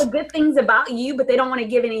 yes, all the good things about you, but they don't want to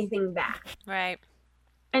give anything back. Right.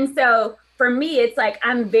 And so for me, it's like,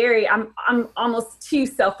 I'm almost too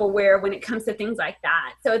self-aware when it comes to things like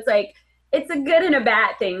that. So it's like, it's a good and a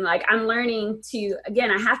bad thing. Like, I'm learning to, again,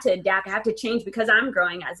 I have to adapt, I have to change because I'm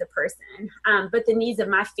growing as a person. But the needs of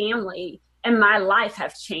my family and my life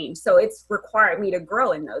have changed. So it's required me to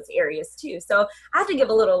grow in those areas too. So I have to give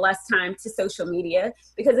a little less time to social media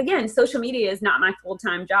because again, social media is not my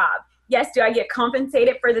full-time job. Yes, do I get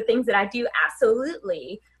compensated for the things that I do?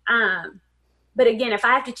 Absolutely. But again, if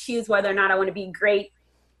I have to choose whether or not I want to be great,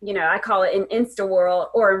 I call it in Insta world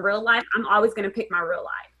or in real life, I'm always going to pick my real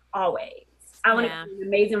life. Always. I want to be an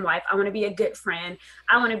amazing wife. I want to be a good friend.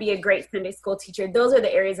 I want to be a great Sunday school teacher. Those are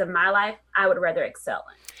the areas of my life I would rather excel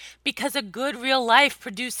in. Because a good real life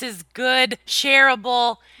produces good,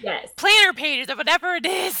 shareable planner pages or whatever it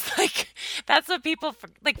is. Like, that's what people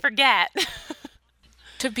forget.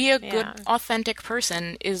 To be a good, authentic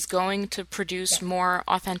person is going to produce more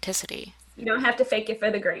authenticity. You don't have to fake it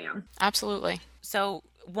for the gram. Absolutely. So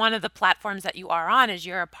one of the platforms that you are on is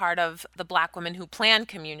you're a part of the Black Women Who Plan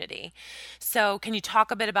community. So can you talk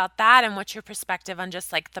a bit about that and what's your perspective on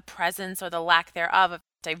just like the presence or the lack thereof of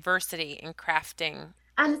diversity in crafting?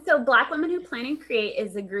 So Black Women Who Plan and Create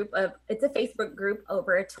is it's a Facebook group,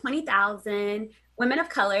 over 20,000 women of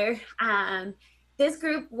color. This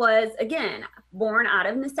group was, again, born out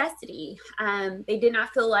of necessity. They did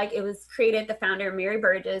not feel like it was created. The founder, Mary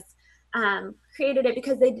Burgess, created it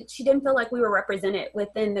because she didn't feel like we were represented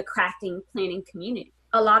within the crafting planning community.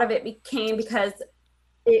 A lot of it became because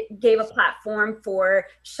it gave a platform for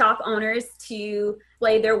shop owners to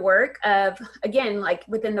display their work of, again, like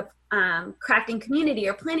within the crafting community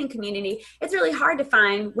or planning community, it's really hard to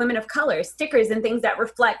find women of color stickers and things that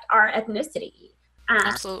reflect our ethnicity.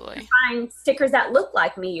 Absolutely. Find stickers that look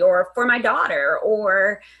like me or for my daughter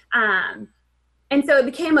and so it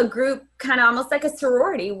became a group, kind of almost like a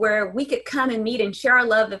sorority, where we could come and meet and share our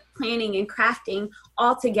love of planning and crafting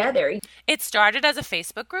all together. It started as a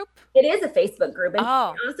Facebook group? It is a Facebook group. And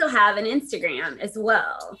they also have an Instagram as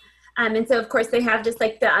well. And so, of course, they have just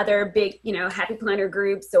like the other big, Happy Planner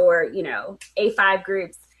groups or, A5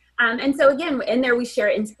 groups. And so, again, in there we share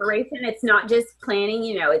inspiration. It's not just planning,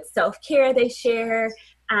 it's self-care they share,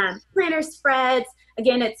 planner spreads.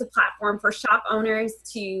 Again, it's a platform for shop owners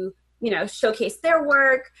to showcase their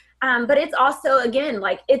work. But it's also, again,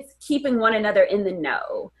 like it's keeping one another in the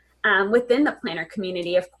know. Within the planner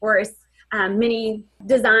community, of course, many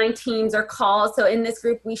design teams are called. So in this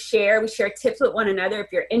group, we share tips with one another.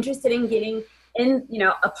 If you're interested in getting in,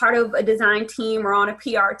 a part of a design team or on a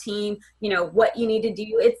PR team, what you need to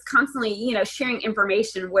do. It's constantly, sharing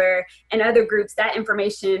information where in other groups, that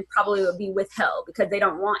information probably would be withheld because they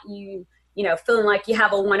don't want you feeling like you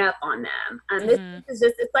have a one-up on them. This is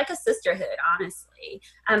just, it's like a sisterhood, honestly.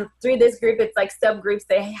 Through this group, it's like subgroups.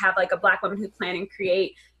 They have like a Black Women Who Plan and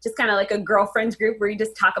Create, just kind of like a girlfriends group where you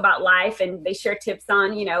just talk about life and they share tips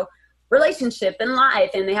on, relationship and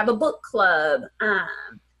life, and they have a book club.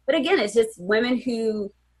 But again, it's just women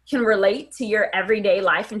who can relate to your everyday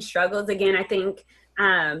life and struggles. Again, I think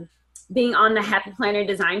being on the Happy Planner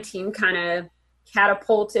design team kind of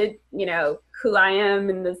catapulted, who I am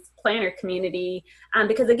in this planner community.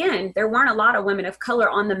 Because again, there weren't a lot of women of color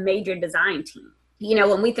on the major design team.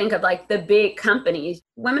 When we think of like the big companies,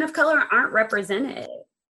 women of color aren't represented.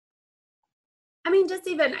 I mean, just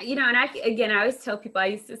even, and I always tell people, I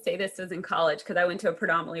used to say this was in college because I went to a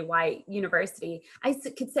predominantly white university. I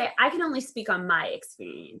could say, I can only speak on my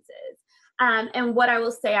experiences. And what I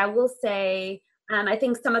will say, I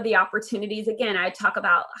think some of the opportunities, again, I talk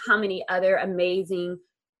about how many other amazing,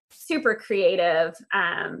 super creative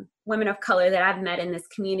women of color that I've met in this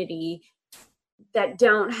community that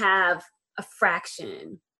don't have a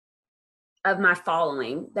fraction of my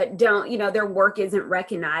following, that don't, their work isn't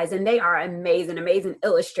recognized, and they are amazing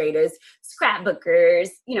illustrators, scrapbookers,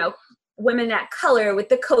 women that color with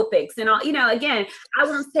the Copics and all, again, I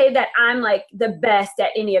won't say that I'm like the best at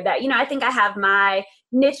any of that. I think I have my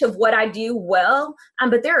niche of what I do well,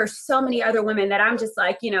 but there are so many other women that I'm just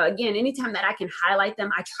like, again, anytime that I can highlight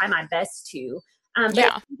them, I try my best to. But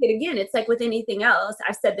Yeah. again, it's like with anything else.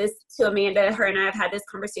 I've said this to Amanda, her and I have had this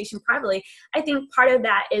conversation privately. I think part of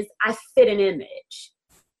that is I fit an image.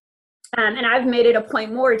 And I've made it a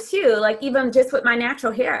point more too, like even just with my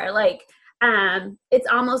natural hair, like it's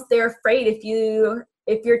almost they're afraid if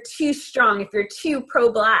you're too strong, if you're too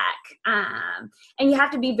pro-black, and you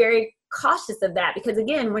have to be very cautious of that because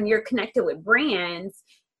again, when you're connected with brands,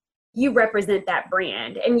 you represent that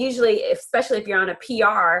brand, and usually, especially if you're on a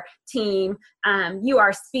PR team, you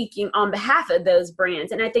are speaking on behalf of those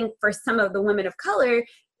brands. And I think for some of the women of color,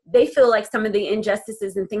 they feel like some of the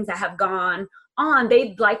injustices and things that have gone on,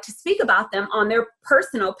 they'd like to speak about them on their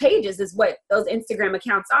personal pages is what those Instagram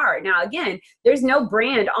accounts are. Now, again, there's no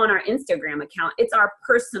brand on our Instagram account. It's our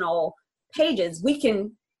personal pages. We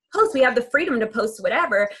can post, we have the freedom to post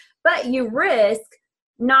whatever, but you risk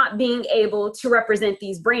not being able to represent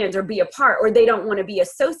these brands or be a part, or they don't want to be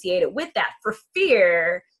associated with that for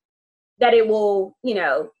fear that it will,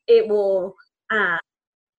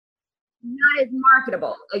 not as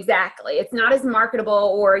marketable. Exactly. It's not as marketable,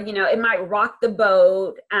 or, it might rock the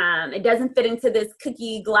boat. It doesn't fit into this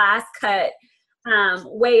cookie glass cut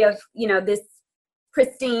way of, this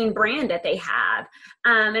pristine brand that they have.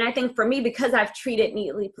 And I think for me, because I've treated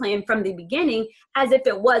Neatly Planned from the beginning as if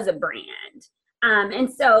it was a brand.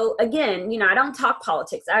 And so again, I don't talk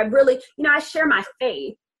politics. I really, I share my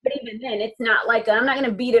faith. But even then, it's not like I'm not going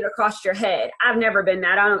to beat it across your head. I've never been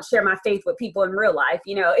that. I don't share my faith with people in real life.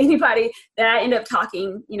 Anybody that I end up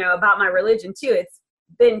talking, about my religion to, it's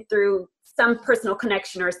been through some personal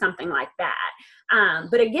connection or something like that.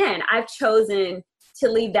 But again, I've chosen to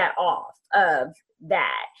leave that off of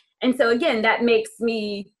that. And so again, that makes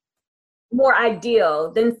me more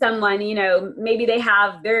ideal than someone, maybe they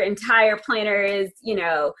have their entire planner is,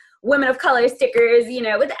 women of color stickers,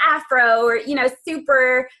 with Afro or,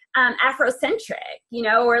 super Afrocentric,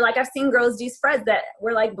 or like I've seen girls do spreads that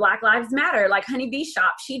were like Black Lives Matter, like Honey Bee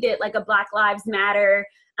Shop. She did like a Black Lives Matter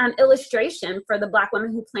illustration for the Black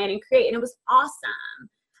women who plan and create. And it was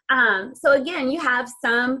awesome. So again, you have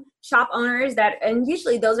some shop owners and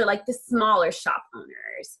usually those are like the smaller shop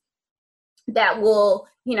owners that will,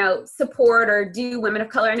 support or do women of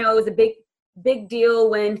color. I know it was a big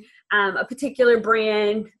deal when a particular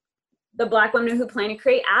brand, the Black women who plan to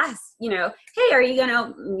create, asked, hey, are you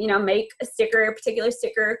gonna, make a particular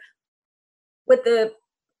sticker with the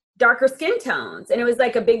darker skin tones? And it was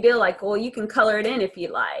like a big deal, like, well, you can color it in if you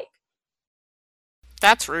like.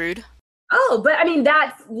 That's rude. Oh, but I mean,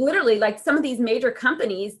 that's literally like some of these major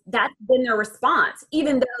companies, that's been their response,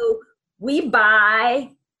 even though we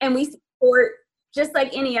buy and we support just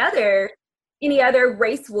like any other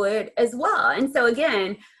race would as well. And so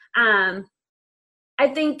again, I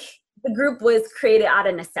think the group was created out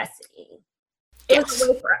of necessity. It was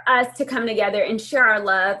a way for us to come together and share our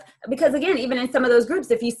love. Because again, even in some of those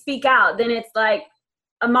groups, if you speak out, then it's like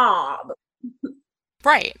a mob.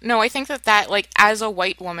 Right. No, I think that like as a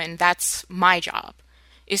white woman, that's my job,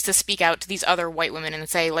 is to speak out to these other white women and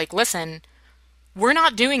say, like, listen, we're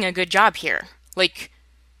not doing a good job here. Like,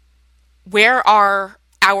 where are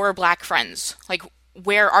our Black friends? Like,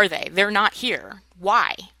 where are they? They're not here.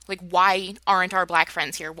 Why? Like, why aren't our Black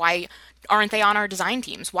friends here? Why aren't they on our design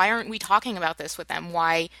teams? Why aren't we talking about this with them?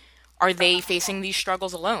 Why are they facing these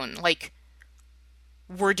struggles alone? Like,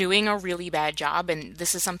 we're doing a really bad job, and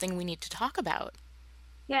this is something we need to talk about.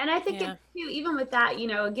 Yeah, and I think it's too, even with that,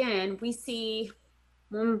 again, we see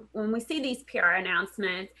when we see these PR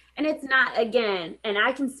announcements, and it's not, again, and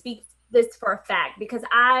I can speak this for a fact because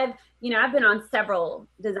I've been on several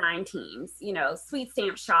design teams, Sweet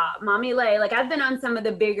Stamp Shop, Mommy Lay, like I've been on some of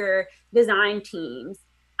the bigger design teams.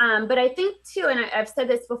 But I think too, and I've said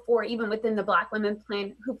this before, even within the Black women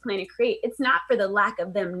who plan to create, it's not for the lack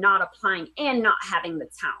of them not applying and not having the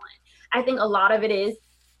talent. I think a lot of it is,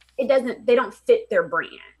 they don't fit their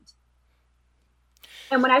brand.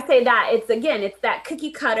 And when I say that, it's that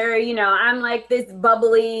cookie cutter, I'm like this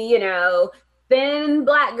bubbly, thin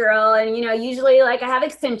Black girl, and usually like I have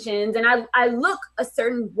extensions and I look a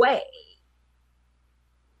certain way.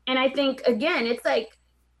 And I think again, it's like,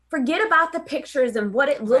 forget about the pictures and what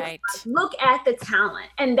it looks like. Look at the talent.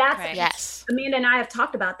 And that's Yes. Amanda and I have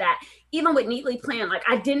talked about that. Even with Neatly Planned, like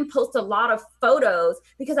I didn't post a lot of photos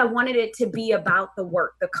because I wanted it to be about the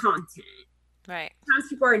work, the content. Right. Sometimes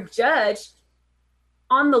people are judged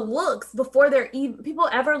on the looks before people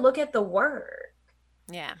ever look at the work.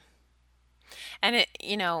 Yeah. And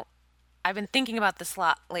I've been thinking about this a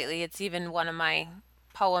lot lately. It's even one of my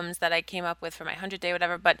poems that I came up with for my 100-day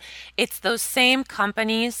whatever, but it's those same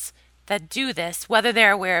companies that do this, whether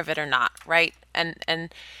they're aware of it or not, right?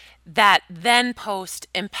 And that then post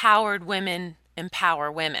empowered women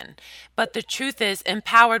empower women. But the truth is,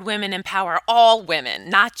 empowered women empower all women,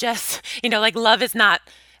 not just, like love is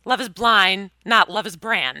blind, not love is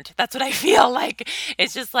brand. That's what I feel like.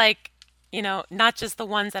 It's just like, not just the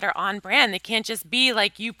ones that are on brand. They can't just be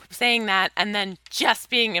like you saying that and then just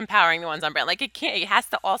being empowering the ones on brand. Like it can't, it has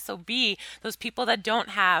to also be those people that don't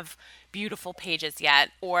have beautiful pages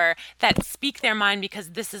yet or that speak their mind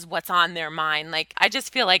because this is what's on their mind. Like I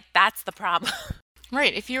just feel like that's the problem.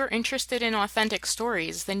 Right. If you're interested in authentic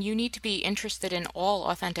stories, then you need to be interested in all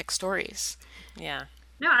authentic stories. Yeah.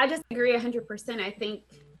 No, I just agree 100%. I think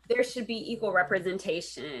there should be equal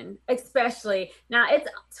representation, especially now it's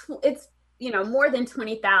more than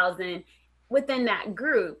 20,000 within that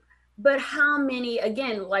group. But how many,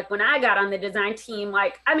 again, like when I got on the design team,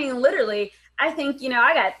 like, I mean, literally, I think,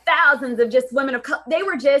 I got thousands of just women of color. They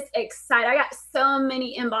were just excited. I got so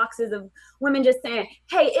many inboxes of women just saying,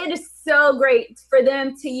 hey, it is so great for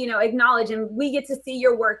them to, acknowledge, and we get to see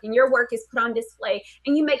your work, and your work is put on display,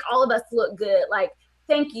 and you make all of us look good. Like,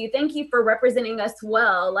 thank you for representing us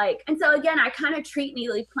well. Like, and so again, I kind of treat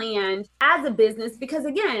Neatly Planned as a business because,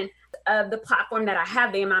 again, of the platform that I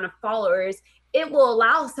have, the amount of followers, it will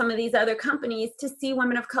allow some of these other companies to see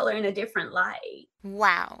women of color in a different light.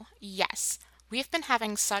 Wow, yes. We've been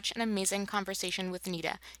having such an amazing conversation with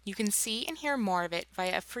Nita. You can see and hear more of it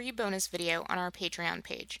via a free bonus video on our Patreon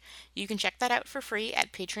page. You can check that out for free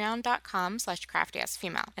at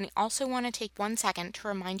patreon.com/craftassfemale. And I also want to take 1 second to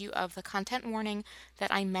remind you of the content warning that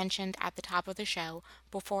I mentioned at the top of the show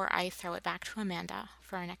before I throw it back to Amanda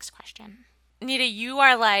for our next question. Nita, you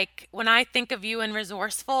are like, when I think of you and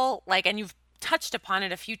resourceful, like, and you've touched upon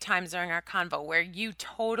it a few times during our convo where you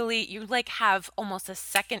like have almost a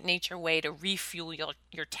second nature way to refuel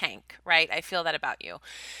your tank, right? I feel that about you,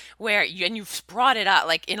 and you've brought it up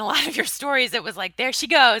like in a lot of your stories. It was like, there she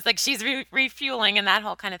goes, like she's refueling and that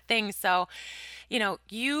whole kind of thing. So,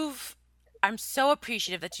 I'm so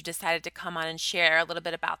appreciative that you decided to come on and share a little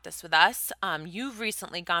bit about this with us. You've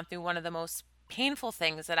recently gone through one of the most painful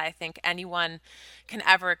things that I think anyone can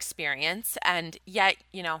ever experience. And yet,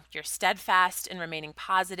 you're steadfast in remaining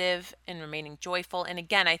positive and remaining joyful. And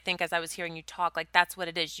again, I think as I was hearing you talk, like that's what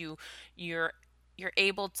it is. You're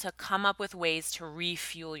able to come up with ways to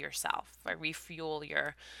refuel yourself, or refuel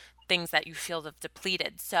your things that you feel have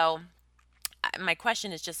depleted. So my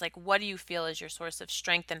question is just like, what do you feel is your source of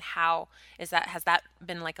strength, and how has that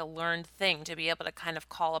been like a learned thing to be able to kind of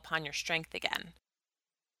call upon your strength again?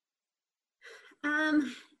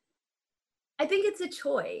 I think it's a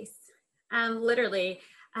choice. Literally,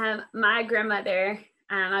 my grandmother,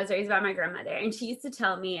 I was raised by my grandmother, and she used to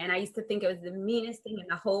tell me, and I used to think it was the meanest thing in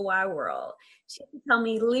the whole wide world. She used to tell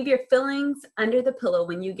me, leave your feelings under the pillow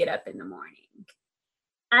when you get up in the morning.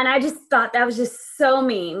 And I just thought that was just so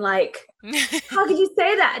mean. Like, how could you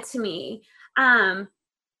say that to me? But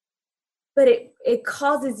it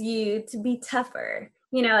causes you to be tougher.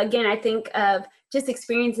 Again, I think of just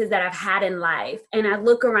experiences that I've had in life, and I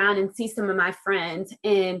look around and see some of my friends,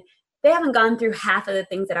 and they haven't gone through half of the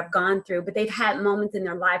things that I've gone through, but they've had moments in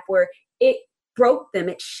their life where it broke them,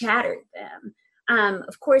 it shattered them.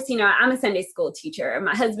 Of course, I'm a Sunday school teacher.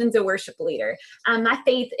 My husband's a worship leader. My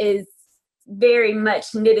faith is very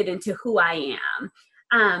much knitted into who I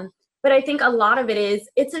am. But I think a lot of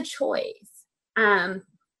it's a choice. The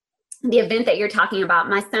event that you're talking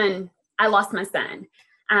about, I lost my son.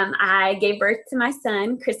 I gave birth to my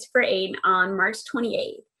son, Christopher Aiden, on March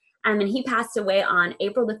 28th, and he passed away on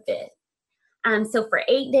April the 5th. So for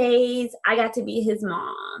 8 days, I got to be his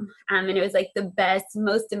mom, and it was like the best,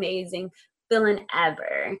 most amazing feeling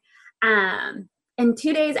ever. And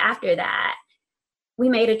 2 days after that, we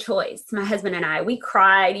made a choice. My husband and we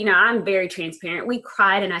cried. I'm very transparent. We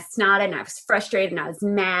cried, and I snotted, and I was frustrated, and I was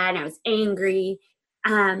mad, and I was angry.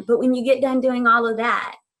 But when you get done doing all of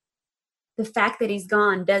that, the fact that he's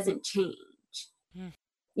gone doesn't change.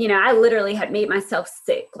 I literally had made myself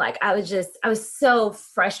sick. Like I was so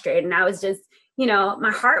frustrated, and I was just,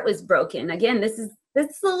 my heart was broken. Again, this is the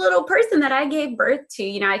little person that I gave birth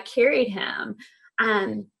to. I carried him.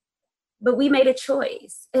 But we made a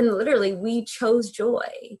choice, and literally we chose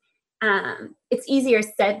joy. It's easier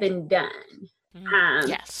said than done.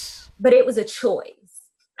 Yes. But it was a choice.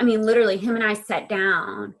 I mean, literally him and I sat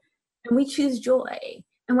down, and we choose joy.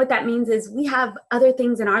 And what that means is we have other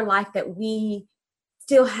things in our life that we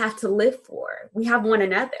still have to live for. We have one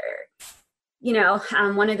another.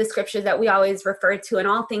 One of the scriptures that we always refer to, in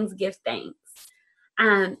all things give thanks.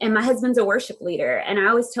 And my husband's a worship leader. And I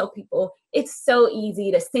always tell people it's so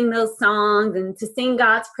easy to sing those songs and to sing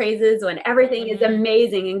God's praises when everything is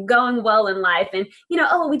amazing and going well in life. And,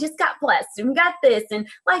 oh, we just got blessed and we got this and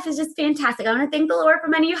life is just fantastic. I want to thank the Lord for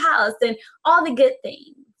my new house and all the good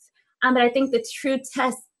things. But I think the true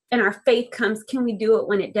test in our faith comes, can we do it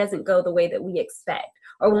when it doesn't go the way that we expect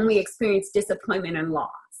or when we experience disappointment and loss?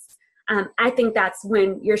 I think that's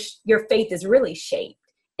when your faith is really shaped.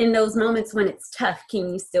 In those moments when it's tough,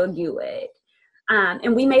 can you still do it?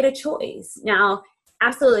 And we made a choice. Now,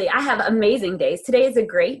 absolutely, I have amazing days. Today is a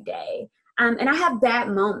great day. And I have bad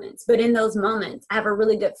moments. But in those moments, I have a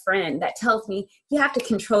really good friend that tells me you have to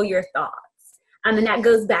control your thoughts. And that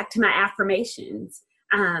goes back to my affirmations.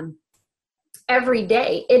 Every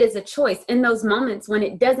day, it is a choice. In those moments when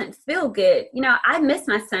it doesn't feel good, I miss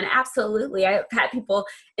my son. Absolutely. I've had people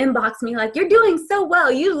inbox me like, you're doing so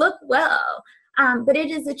well. You look well. But it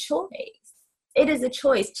is a choice. It is a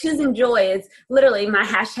choice. Choosing joy is literally my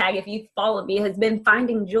hashtag, if you follow me, has been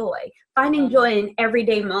finding joy in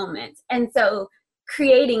everyday moments. And so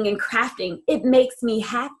creating and crafting, it makes me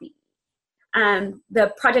happy.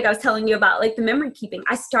 The project I was telling you about, like the memory keeping,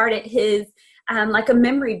 I started his like a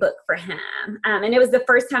memory book for him. And it was the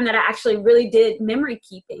first time that I actually really did memory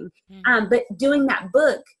keeping. But doing that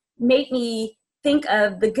book made me think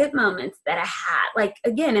of the good moments that I had. Like,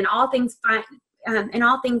 again, in all things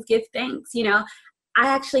give thanks. I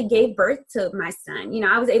actually gave birth to my son.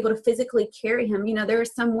 I was able to physically carry him. There are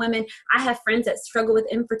some women, I have friends that struggle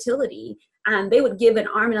with infertility. They would give an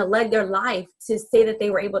arm and a leg their life to say that they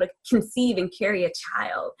were able to conceive and carry a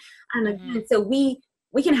child. And so we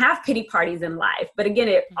can have pity parties in life. But again,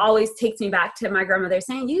 it always takes me back to my grandmother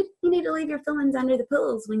saying, you need to leave your feelings under the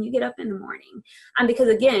pillows when you get up in the morning. Because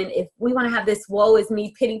again, if we want to have this woe is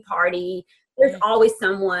me pity party, there's always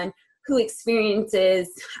someone who experiences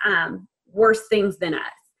worse things than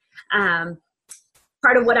us.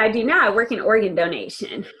 Part of what I do now, I work in organ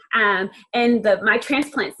donation. And my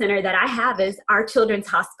transplant center that I have is our children's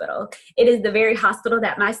hospital. It is the very hospital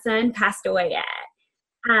that my son passed away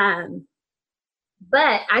at.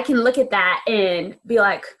 But I can look at that and be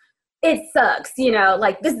like, it sucks,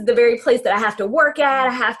 like this is the very place that I have to work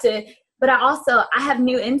at. But I have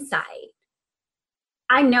new insight.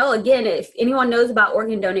 I know, again, if anyone knows about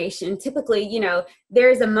organ donation, typically,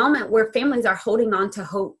 there's a moment where families are holding on to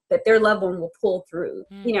hope that their loved one will pull through,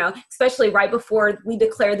 especially right before we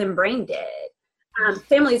declare them brain dead.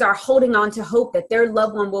 Families are holding on to hope that their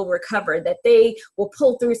loved one will recover, that they will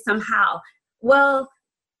pull through somehow. Well,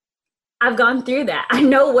 I've gone through that. I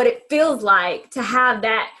know what it feels like to have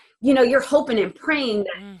that, you're hoping and praying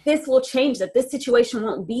that this will change, that this situation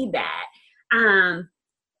won't be that.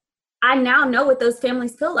 I now know what those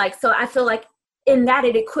families feel like. So I feel like in that,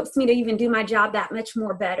 it equips me to even do my job that much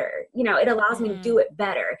more better. It allows me to do it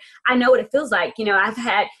better. I know what it feels like.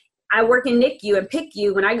 I work in NICU and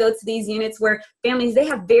PICU when I go to these units where families, they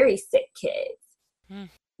have very sick kids.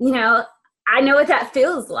 I know what that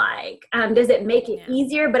feels like. Does it make it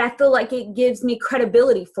easier? But I feel like it gives me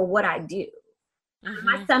credibility for what I do.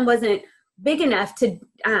 My son wasn't big enough to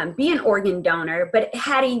be an organ donor, but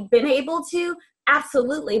had he been able to,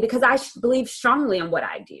 absolutely, because I believe strongly in what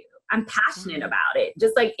I do. I'm passionate about it,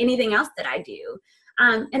 just like anything else that I do.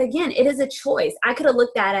 And again, it is a choice. I could have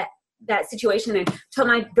looked at that situation and told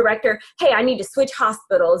my director, hey, I need to switch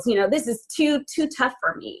hospitals. This is too tough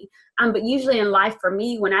for me. But usually in life for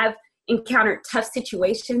me, when I've encountered tough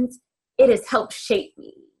situations, it has helped shape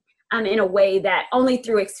me in a way that only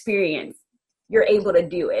through experience you're able to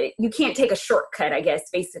do it. You can't take a shortcut, I guess,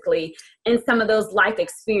 basically, in some of those life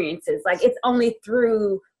experiences. Like, it's only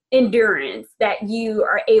through endurance that you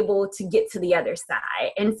are able to get to the other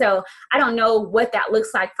side. And so I don't know what that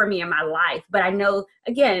looks like for me in my life, but I know,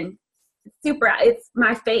 again, it's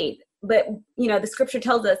my faith. But, the scripture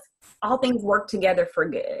tells us all things work together for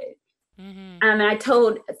good. And I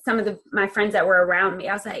told some of my friends that were around me,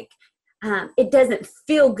 I was like, it doesn't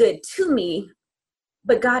feel good to me,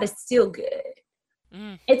 but God is still good.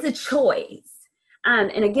 It's a choice.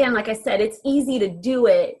 And again, like I said, it's easy to do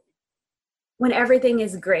it when everything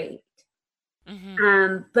is great.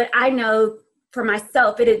 But I know for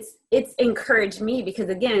myself, it's encouraged me because,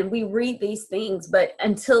 again, we read these things, but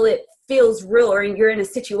until it feels real or you're in a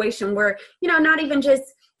situation where, not even just,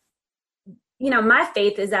 my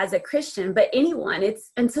faith is as a Christian, but anyone,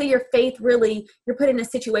 it's until your faith really, you're put in a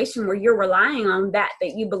situation where you're relying on that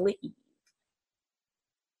you believe.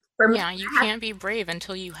 Yeah, you can't be brave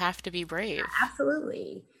until you have to be brave.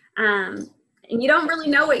 Absolutely. And and you don't really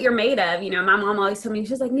know what you're made of. My mom always told me,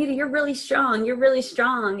 she's like, Nita, you're really strong. You're really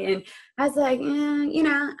strong. And I was like,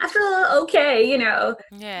 I feel okay,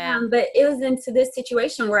 Yeah. But it was into this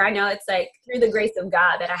situation where I know it's like through the grace of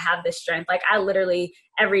God that I have this strength. Like I literally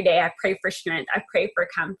every day I pray for strength. I pray for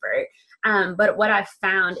comfort. But what I've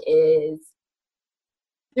found is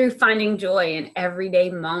through finding joy in everyday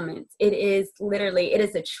moments, it is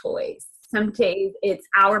a choice. Some days it's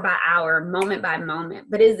hour by hour, moment by moment,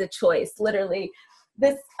 but it is a choice. Literally,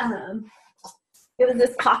 it was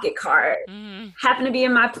this pocket card, happened to be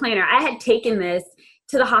in my planner. I had taken this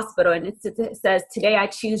to the hospital, and it says, "Today I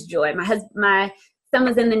choose joy." My son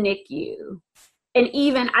was in the NICU, and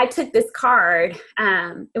even I took this card.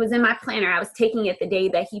 It was in my planner. I was taking it the day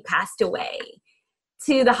that he passed away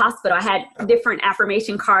to the hospital. I had different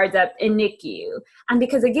affirmation cards up in NICU, and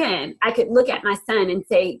because again, I could look at my son and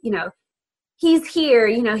say, he's here,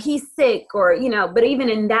 he's sick, or, but even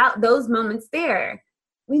in those moments there,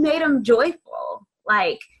 we made him joyful.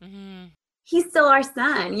 Like, he's still our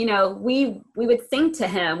son. We would sing to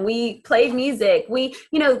him. We played music.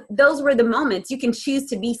 Those were the moments. You can choose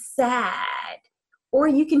to be sad or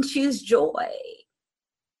you can choose joy.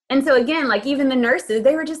 And so again, like even the nurses,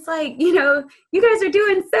 they were just like, you guys are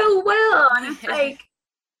doing so well. And it's like,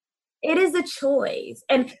 it is a choice.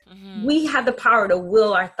 And we have the power to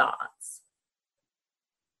will our thoughts.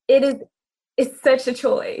 It's such a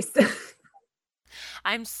choice.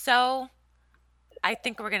 I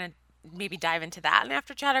think we're going to maybe dive into that in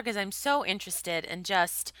After Chatter, because I'm so interested in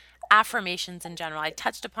just affirmations in general. I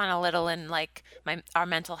touched upon a little in like our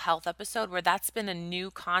mental health episode where that's been a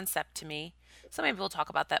new concept to me. So maybe we'll talk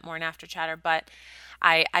about that more in After Chatter, but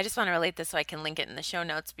I just want to relate this so I can link it in the show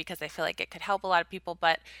notes because I feel like it could help a lot of people.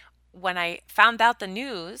 But when I found out the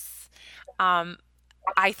news,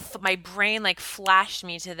 my brain like flashed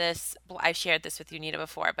me to this. I've shared this with you, Nita,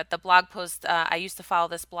 before, but the blog post, I used to follow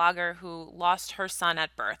this blogger who lost her son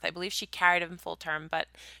at birth. I believe she carried him full term, but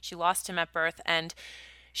she lost him at birth. And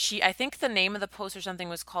I think the name of the post or something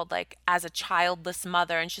was called like "As a Childless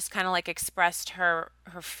Mother," and she's kind of like expressed her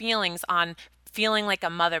feelings on feeling like a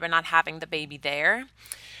mother but not having the baby there.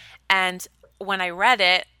 And when I read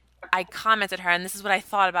it, I commented her, and this is what I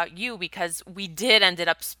thought about you, because we ended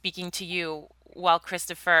up speaking to you while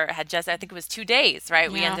Christopher had just, I think it was 2 days, right?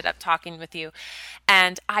 We ended up talking with you.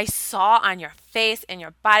 And I saw on your face and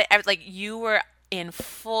your body, like you were in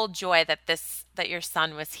full joy that your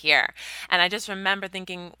son was here. And I just remember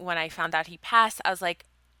thinking when I found out he passed, I was like,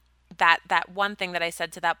 that one thing that I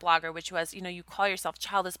said to that blogger, which was, you call yourself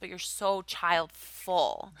childless, but you're so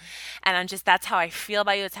childful. And that's how I feel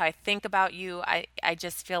about you. It's how I think about you. I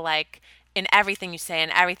just feel like in everything you say and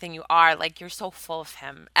everything you are, like you're so full of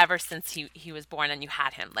him ever since he was born and you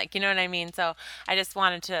had him. Like, you know what I mean? So I just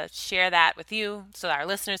wanted to share that with you so that our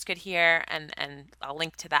listeners could hear, and I'll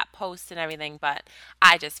link to that post and everything. But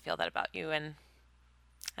I just feel that about you, and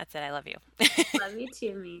that's it. I love you. Love you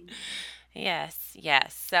too, me. Yes.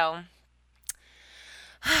 So,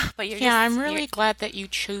 but I'm really glad that you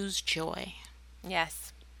chose joy.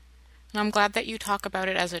 Yes. And I'm glad that you talk about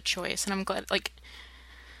it as a choice. And I'm glad, like,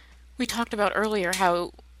 we talked about earlier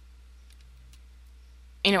how,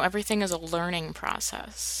 everything is a learning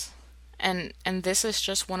process. And this is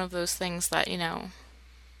just one of those things that,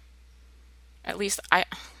 at least I,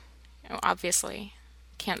 obviously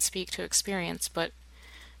can't speak to experience, but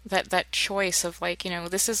that choice of like,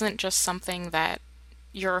 this isn't just something that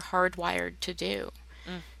you're hardwired to do.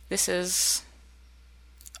 This is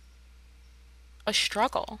a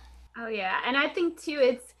struggle. Oh yeah. And I think too,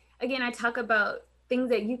 it's, again, I talk about things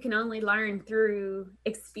that you can only learn through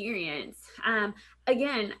experience.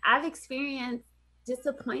 Again, I've experienced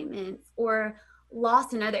disappointments or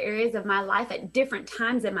loss in other areas of my life at different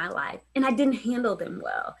times in my life, and I didn't handle them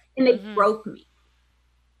well, and they broke me.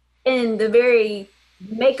 And the very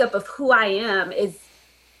makeup of who I am is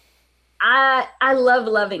I love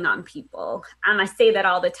loving on people. I say that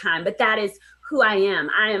all the time, but that is who I am.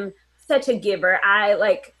 I am such a giver. I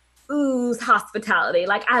like ooze hospitality.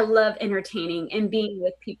 Like I love entertaining and being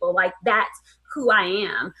with people. Like that's who I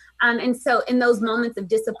am. And so in those moments of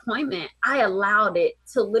disappointment, I allowed it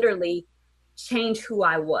to literally change who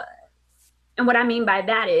I was. And what I mean by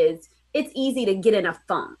that is it's easy to get in a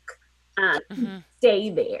funk, stay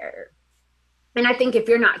there. And I think if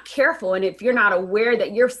you're not careful and if you're not aware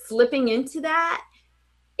that you're slipping into that,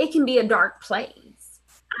 it can be a dark place.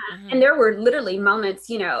 And there were literally moments,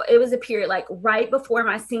 it was a period like right before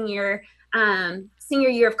my senior senior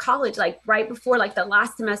year of college, like right before like the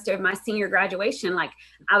last semester of my senior graduation, like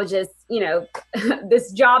I was just,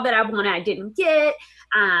 this job that I wanted, I didn't get.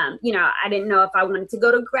 I didn't know if I wanted to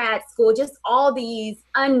go to grad school, just all these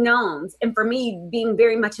unknowns. And for me, being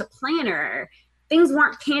very much a planner, things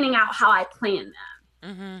weren't panning out how I planned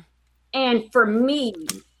them. Mm-hmm. And for me,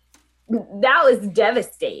 that was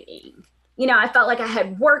devastating. I felt like I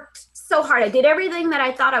had worked so hard. I did everything that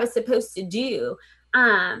I thought I was supposed to do.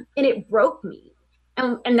 And it broke me.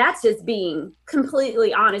 And that's just being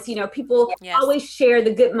completely honest. People always share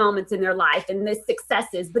the good moments in their life and the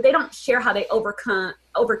successes, but they don't share how they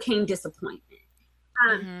overcame disappointment.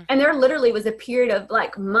 And there literally was a period of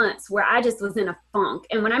like months where I just was in a funk.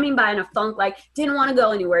 And what I mean by in a funk, like didn't want to go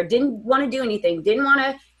anywhere, didn't want to do anything, didn't want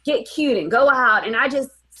to get cute and go out. And I just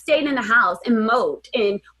stayed in the house and moped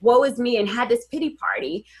and woe is me and had this pity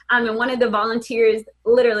party. And one of the volunteers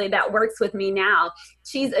literally that works with me now,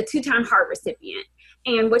 she's a 2-time heart recipient.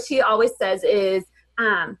 And what she always says is,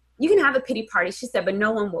 you can have a pity party, she said, but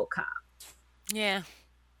no one will come. Yeah.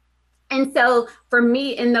 And so for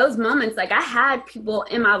me in those moments, like I had people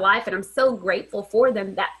in my life and I'm so grateful for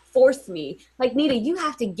them that forced me, like, Nita, you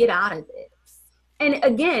have to get out of this. And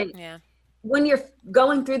again, when you're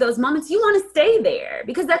going through those moments, you want to stay there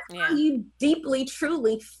because that's how you deeply,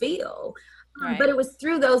 truly feel. Right. But it was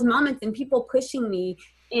through those moments and people pushing me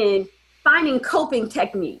in finding coping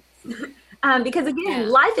techniques. Because again,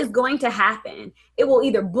 life is going to happen. It will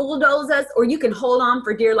either bulldoze us or you can hold on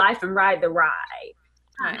for dear life and ride the ride.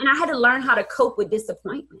 Right. And I had to learn how to cope with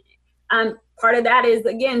disappointment. Part of that is,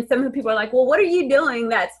 again, some of the people are like, well, what are you doing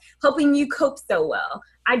that's helping you cope so well?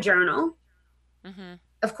 I journal. Mm-hmm.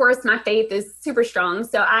 Of course, my faith is super strong.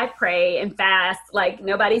 So I pray and fast like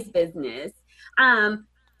nobody's business.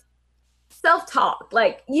 Self-talk,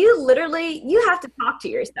 like you have to talk to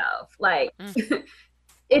yourself. Like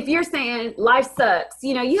if you're saying life sucks,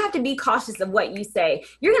 you have to be cautious of what you say.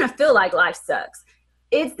 You're going to feel like life sucks.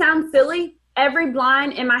 It sounds silly. Every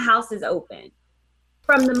blind in my house is open.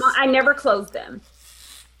 I never closed them.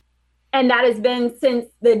 And that has been since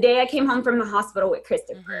the day I came home from the hospital with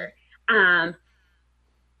Christopher.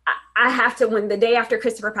 I have to, when the day after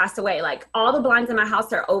Christopher passed away, like all the blinds in my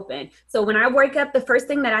house are open. So when I wake up, the first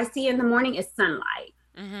thing that I see in the morning is sunlight.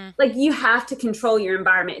 Like you have to control your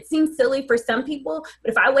environment. It seems silly for some people,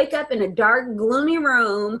 but if I wake up in a dark, gloomy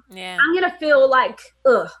room, I'm going to feel like,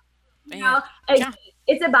 ugh.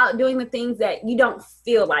 It's about doing the things that you don't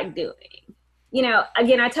feel like doing.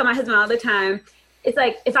 Again, I tell my husband all the time, it's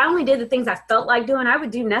like, if I only did the things I felt like doing, I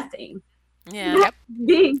would do nothing.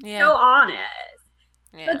 Being so honest.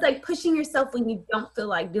 So it's like pushing yourself when you don't feel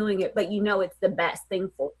like doing it, but it's the best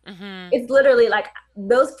thing for you. It's literally like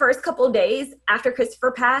those first couple of days after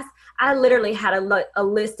Christopher passed, I literally had a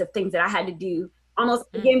list of things that I had to do almost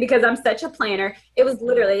again, because I'm such a planner. It was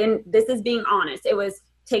literally, and this is being honest, it was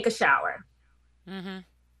take a shower,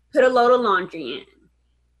 put a load of laundry in,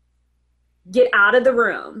 get out of the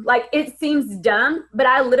room. Like it seems dumb, but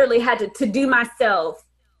I literally had to do myself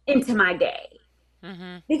into my day.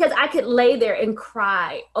 Because I could lay there and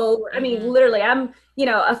cry over, I mean, literally, I'm,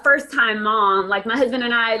 a first-time mom. Like my husband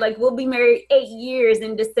and I, like we'll be married 8 years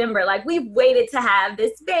in December. Like we've waited to have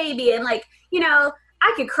this baby and like,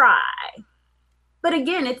 I could cry. But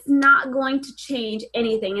again, it's not going to change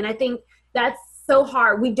anything. And I think that's so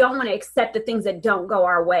hard. We don't want to accept the things that don't go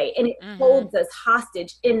our way. And it holds us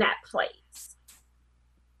hostage in that place.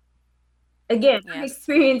 Again, I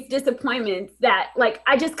experienced disappointments that like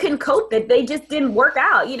I just couldn't cope, that they just didn't work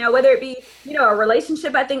out, whether it be, a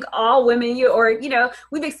relationship. I think all women,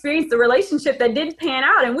 we've experienced a relationship that didn't pan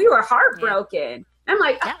out and we were heartbroken. I'm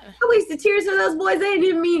like, I wasted tears for those boys. They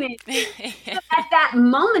didn't mean it. At that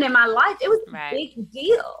moment in my life, it was a big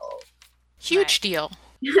deal. Huge deal.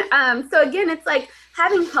 So again, it's like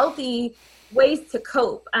having healthy ways to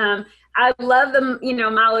cope. I love the,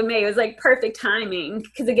 Mile in May. It was like perfect timing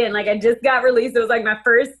because again, like I just got released. It was like my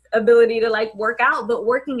first ability to like work out, but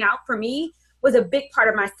working out for me was a big part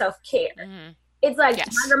of my self-care. It's like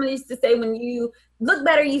my grandma used to say, when you look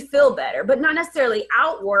better, you feel better, but not necessarily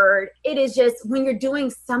outward. It is just when you're doing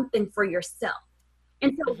something for yourself.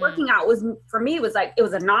 And so working out was, for me, was like, it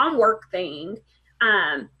was a non-work thing.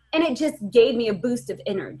 And it just gave me a boost of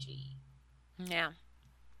energy.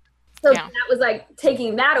 So that was like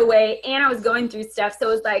taking that away, and I was going through stuff. So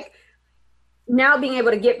it was like now being able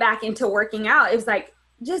to get back into working out, it was like,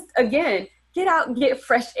 just again, get out and get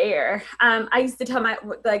fresh air. I used to tell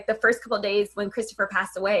like the first couple of days when Christopher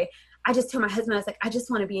passed away, I just told my husband, I was like, I just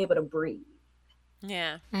want to be able to breathe.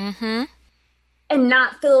 And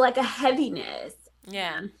not feel like a heaviness.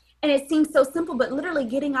 And it seems so simple, but literally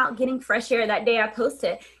getting out, getting fresh air. That day I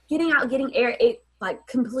posted, getting out, getting air, like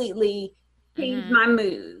completely change my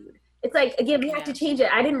mood. It's like, again, we have to change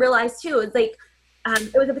it. I didn't realize too, it's like,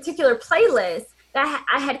 it was a particular playlist that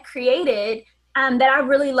I had created that I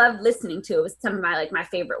really loved listening to. It was some of my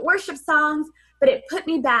favorite worship songs, but it put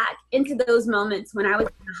me back into those moments when I was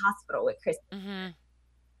in the hospital with Chris.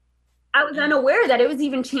 I was unaware that it was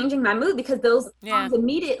even changing my mood because those songs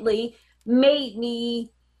immediately made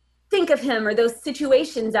me think of him, or those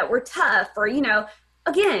situations that were tough, or, you know,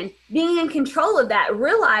 again, being in control of that,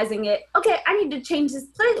 realizing it, okay, I need to change this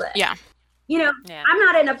playlist. Yeah. You know, I'm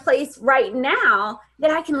not in a place right now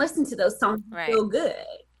that I can listen to those songs and feel good.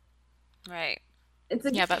 Right.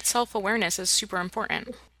 That self-awareness is super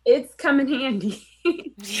important. It's come in handy.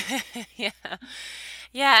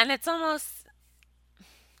 Yeah, and it's almost,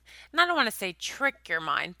 and I don't want to say trick your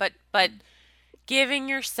mind, but giving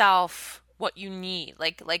yourself what you need,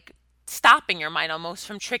 like stopping your mind almost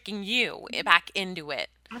from tricking you back into it.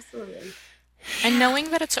 Absolutely. And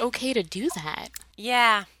knowing that it's okay to do that.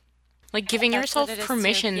 Yeah. Like giving yourself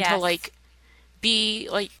permission to like be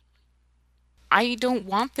like, I don't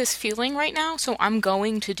want this feeling right now, so I'm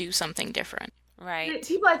going to do something different. Right.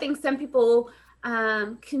 I think some people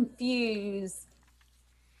confuse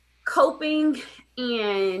coping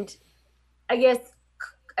and I guess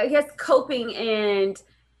coping and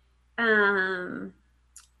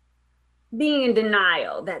being in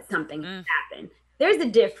denial that something happened. There's a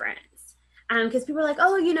difference. Because people are like,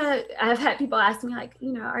 oh, you know, I've had people ask me like,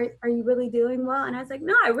 you know, are you really doing well? And I was like,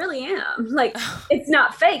 no, I really am. Like, it's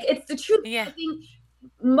not fake. It's the truth. Yeah. I think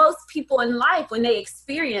most people in life, when they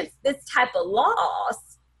experience this type of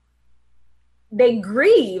loss, they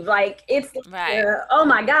grieve. Like, it's, oh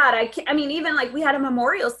my God, I mean, even like we had a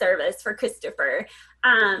memorial service for Christopher,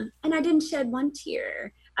 and I didn't shed one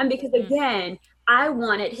tear. Because again, I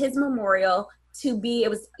wanted his memorial to be, it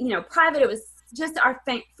was, you know, private. It was just our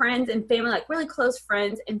friends and family, like really close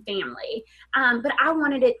friends and family. But I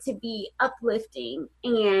wanted it to be uplifting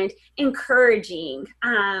and encouraging.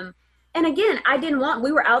 And again,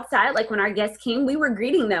 we were outside, like when our guests came, we were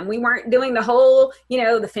greeting them. We weren't doing the whole, you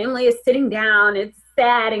know, the family is sitting down, it's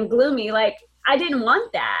sad and gloomy. Like, I didn't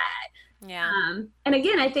want that. Yeah. And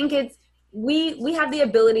again, I think it's, we have the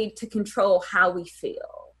ability to control how we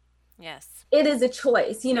feel. Yes. It is a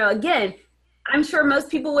choice. You know, again, I'm sure most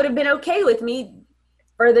people would have been okay with me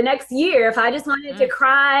for the next year if I just wanted to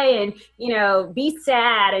cry and, you know, be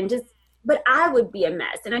sad and just, but I would be a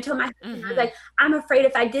mess. And I told my husband, I was like, I'm afraid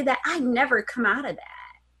if I did that, I'd never come out of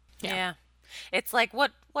that. Yeah. It's like,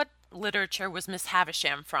 what literature was Miss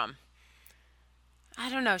Havisham from? I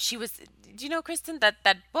don't know. She was, do you know, Kristen,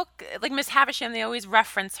 that book, like Miss Havisham, they always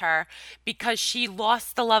reference her because she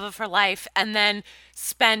lost the love of her life and then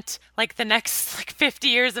spent like the next like 50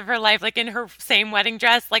 years of her life, like in her same wedding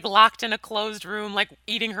dress, like locked in a closed room, like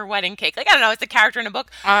eating her wedding cake. Like, I don't know, it's a character in a book.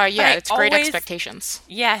 Yeah, it's Great Expectations.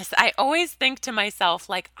 Yes. I always think to myself,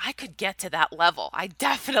 like, I could get to that level. I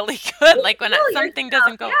definitely could. Like when something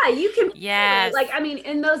doesn't go. Yeah, you can. Yes. Like, I mean,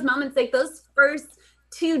 in those moments, like those first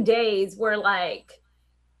 2 days were like,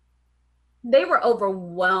 they were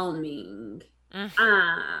overwhelming. And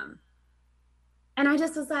I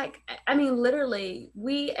just was like, I mean, literally,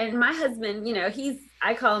 and my husband, you know,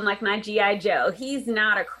 I call him like my G.I. Joe. He's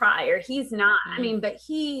not a crier. He's not, I mean, but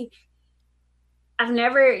I've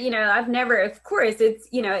never, of course, it's,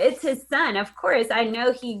 you know, it's his son. Of course, I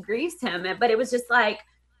know he grieves him, but it was just like,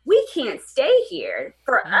 we can't stay here.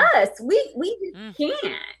 For us, we just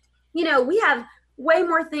can't. You know, we have way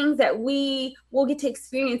more things that we will get to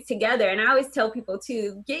experience together. And I always tell people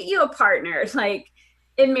to get you a partner. Like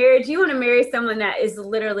in marriage, you want to marry someone that is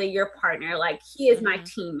literally your partner. Like he is my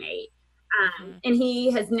teammate. And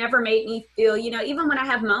he has never made me feel, you know, even when I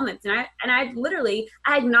have moments and I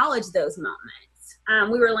acknowledge those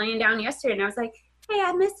moments. We were laying down yesterday and I was like, hey,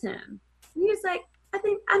 I miss him. And he was like, I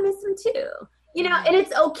think I miss him too. You know, and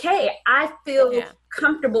it's okay. I feel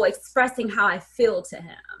comfortable expressing how I feel to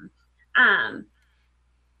him.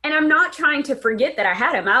 And I'm not trying to forget that I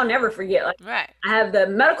had him. I'll never forget. Like, I have the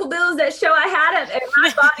medical bills that show I had him, and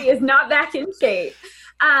my body is not back in shape.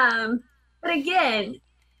 But again,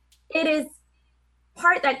 it is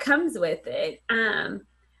part that comes with it.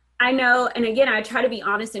 I know, and again, I try to be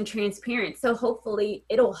honest and transparent, so hopefully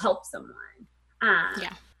it'll help someone.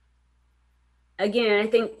 Again, I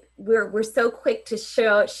think we're so quick to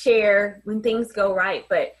share when things go right,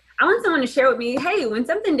 but I want someone to share with me, hey, when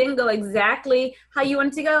something didn't go exactly how you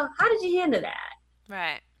wanted to go, how did you handle that?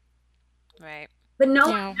 Right. But no,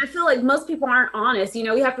 I feel like most people aren't honest. You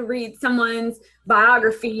know, we have to read someone's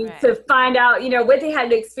biography to find out, you know, what they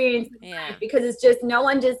had to experience because it's just, no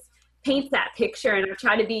one just paints that picture. And I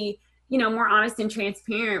try to be, more honest and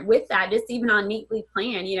transparent with that, just even on Neatly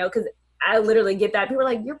Planned, because I literally get that. People are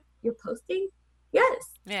like, you're posting? Yes.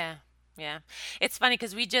 Yeah. Yeah. It's funny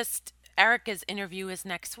because Erica's interview is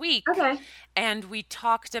next week. Okay. And we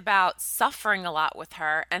talked about suffering a lot with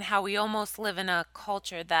her and how we almost live in a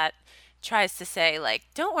culture that tries to say, like,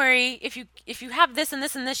 don't worry, if you have this and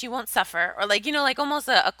this and this, you won't suffer. Or like, like almost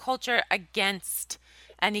a culture against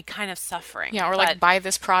any kind of suffering. Yeah, or like buy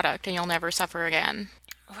this product and you'll never suffer again.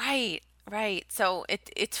 Right, right. So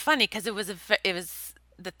it's funny because it was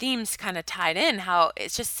the themes kind of tied in, how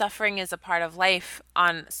it's just suffering is a part of life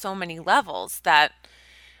on so many levels that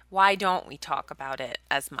why don't we talk about it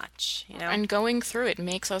as much, And going through it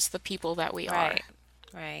makes us the people that we are.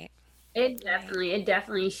 Right. It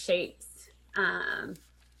definitely shapes.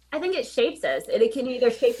 I think it shapes us. It can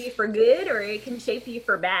either shape you for good or it can shape you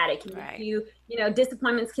for bad. It can make you,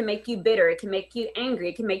 disappointments can make you bitter. It can make you angry.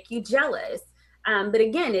 It can make you jealous. But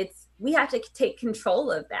again, we have to take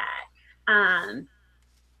control of that.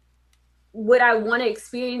 Would I want to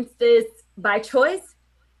experience this by choice?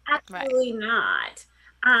 Absolutely not.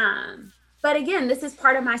 But again, this is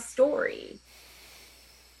part of my story.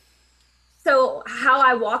 So how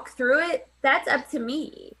I walk through it, that's up to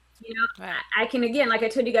me. I can, again, like I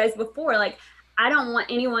told you guys before, like, I don't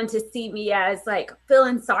want anyone to see me as like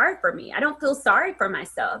feeling sorry for me. I don't feel sorry for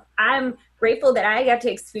myself. I'm grateful that I got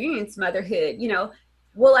to experience motherhood.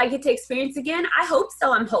 Will I get to experience again? I hope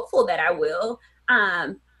so. I'm hopeful that I will.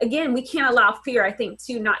 Again, we can't allow fear, I think,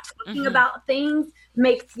 too. Not talking about things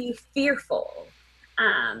makes you fearful.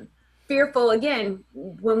 Fearful, again,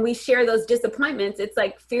 when we share those disappointments, it's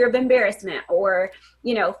like fear of embarrassment or,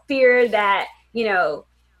 fear that,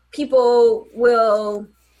 people will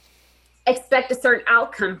expect a certain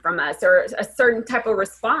outcome from us or a certain type of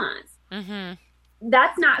response.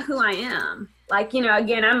 That's not who I am. Like,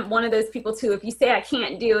 again, I'm one of those people too. If you say I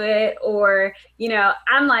can't do it or,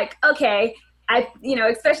 I'm like, okay,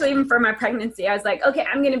 especially even for my pregnancy, I was like, okay,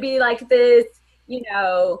 I'm going to be like this,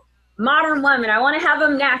 modern woman. I want to have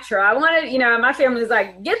them natural. I want to, my family was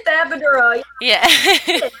like, get the epidural. Yeah.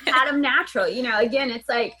 Had them natural. Again, it's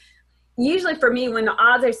like, usually for me, when the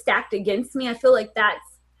odds are stacked against me, I feel like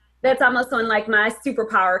that's almost when like my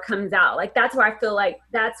superpower comes out. Like that's where I feel like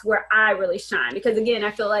that's where I really shine. Because again,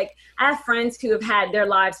 I feel like I have friends who have had their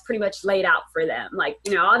lives pretty much laid out for them. Like,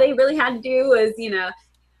 all they really had to do was,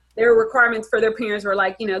 their requirements for their parents were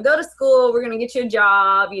like, go to school, we're going to get you a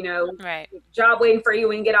job, job waiting for you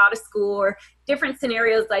when you get out of school, or different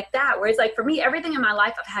scenarios like that. Whereas like for me, everything in my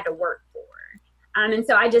life I've had to work for. And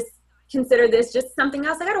so I just consider this just something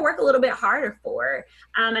else I got to work a little bit harder for.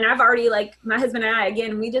 And I've already, like, my husband and I,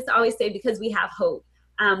 again, we just always say, because we have hope.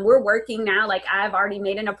 We're working now. Like, I've already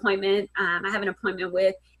made an appointment. I have an appointment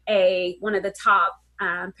with one of the top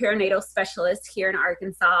perinatal specialists here in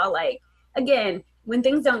Arkansas. Like, again, when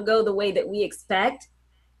things don't go the way that we expect,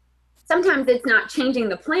 sometimes it's not changing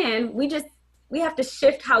the plan. We have to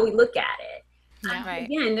shift how we look at it.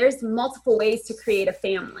 Again, there's multiple ways to create a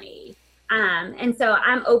family. And so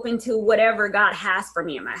I'm open to whatever God has for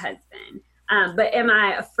me and my husband. But am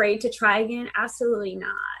I afraid to try again? Absolutely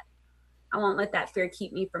not. I won't let that fear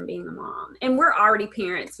keep me from being a mom. And we're already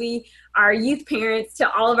parents. We are youth parents to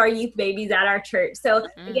all of our youth babies at our church. So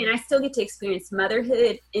again, I still get to experience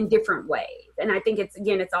motherhood in different ways. And I think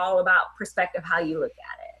it's all about perspective, how you look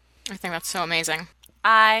at it. I think that's so amazing.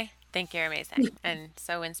 I think you're amazing and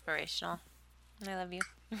so inspirational. And I love you.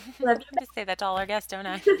 Love you. I just say that to all our guests, don't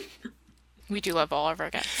I? We do love all of our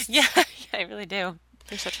guests. Yeah, I really do.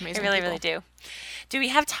 They're such amazing people. I people. really do. Do we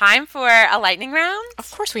have time for a lightning round?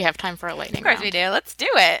 Of course we have time for a lightning round. Of course we do. Let's do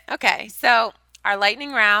it. Okay, so our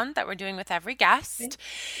lightning round that we're doing with every guest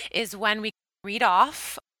is when we read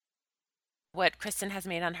off what Kristen has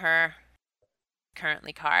made on her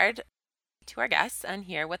currently card to our guests and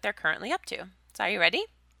hear what they're currently up to. So are you ready?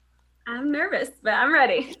 I'm nervous, but I'm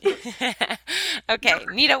ready. Okay,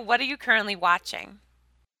 Nita, what are you currently watching?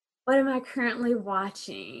 What am I currently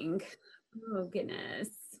watching? Oh, goodness.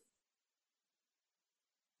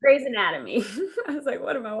 Grey's Anatomy. I was like,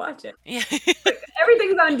 what am I watching? Yeah. Like,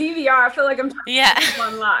 everything's on DVR. I feel like I'm talking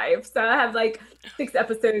on live. So I have like 6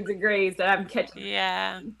 episodes of Grey's that I'm catching.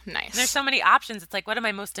 Yeah. Nice. There's so many options. It's like, what am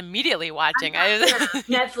I most immediately watching?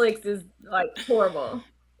 Netflix is like horrible.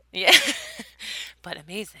 Yeah. But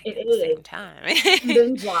amazing it at is. the same time.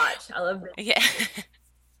 Binge watch. I love binge. Yeah.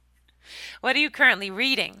 What are you currently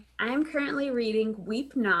reading? I'm currently reading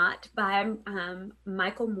Weep Not by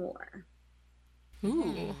Michael Moore.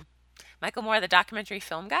 Ooh. Michael Moore, the documentary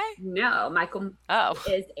film guy? No, Michael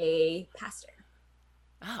is a pastor.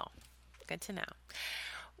 Oh, good to know.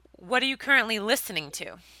 What are you currently listening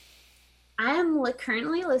to? I am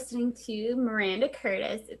currently listening to Miranda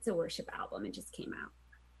Curtis. It's a worship album. It just came out.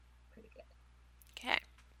 Pretty good. Okay.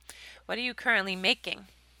 What are you currently making?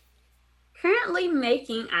 Currently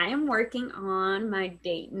making, I am working on my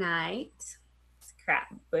date night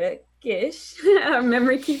scrapbookish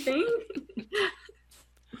memory keeping.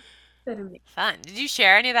 That I'm Fun. Did you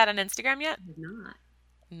share any of that on Instagram yet? not.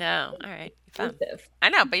 No. All right. Fun. Expensive. I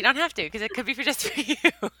know, but you don't have to because it could be for just for you.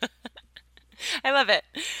 I love it.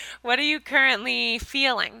 What are you currently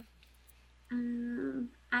feeling?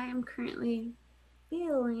 I am currently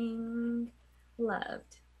feeling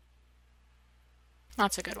loved.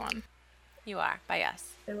 That's a good one. You are, by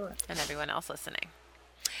us So and everyone else listening.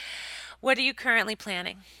 What are you currently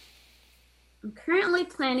planning? I'm currently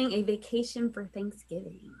planning a vacation for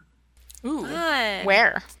Thanksgiving. Ooh. Fun.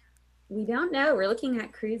 Where? We don't know. We're looking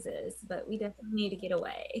at cruises, but we definitely need to get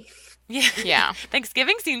away. Yeah.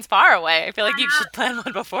 Thanksgiving seems far away. I feel like you should plan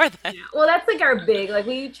one before then. Yeah. Well, that's like our big, like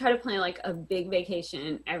we try to plan like a big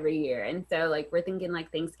vacation every year. And so like we're thinking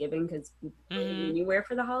like Thanksgiving because we don't go anywhere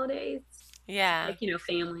for the holidays. Yeah. Like, you know,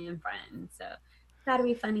 family and friends. So that'd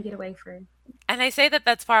be fun to get away for. And I say that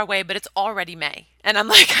that's far away, but it's already May. And I'm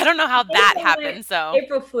like, I don't know how that happened. So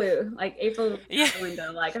April flew. Like April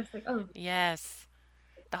window. Like I was like, oh. Yes.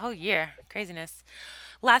 The whole year. Craziness.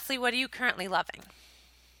 Lastly, what are you currently loving?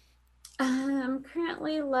 I'm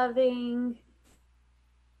currently loving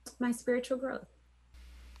my spiritual growth.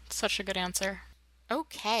 Such a good answer.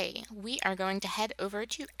 Okay, we are going to head over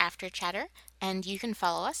to After Chatter, and you can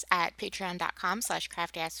follow us at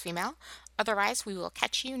patreon.com/craftyassfemale. Otherwise, we will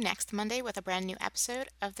catch you next Monday with a brand new episode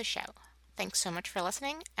of the show. Thanks so much for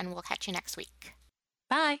listening, and we'll catch you next week.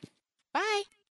 Bye. Bye.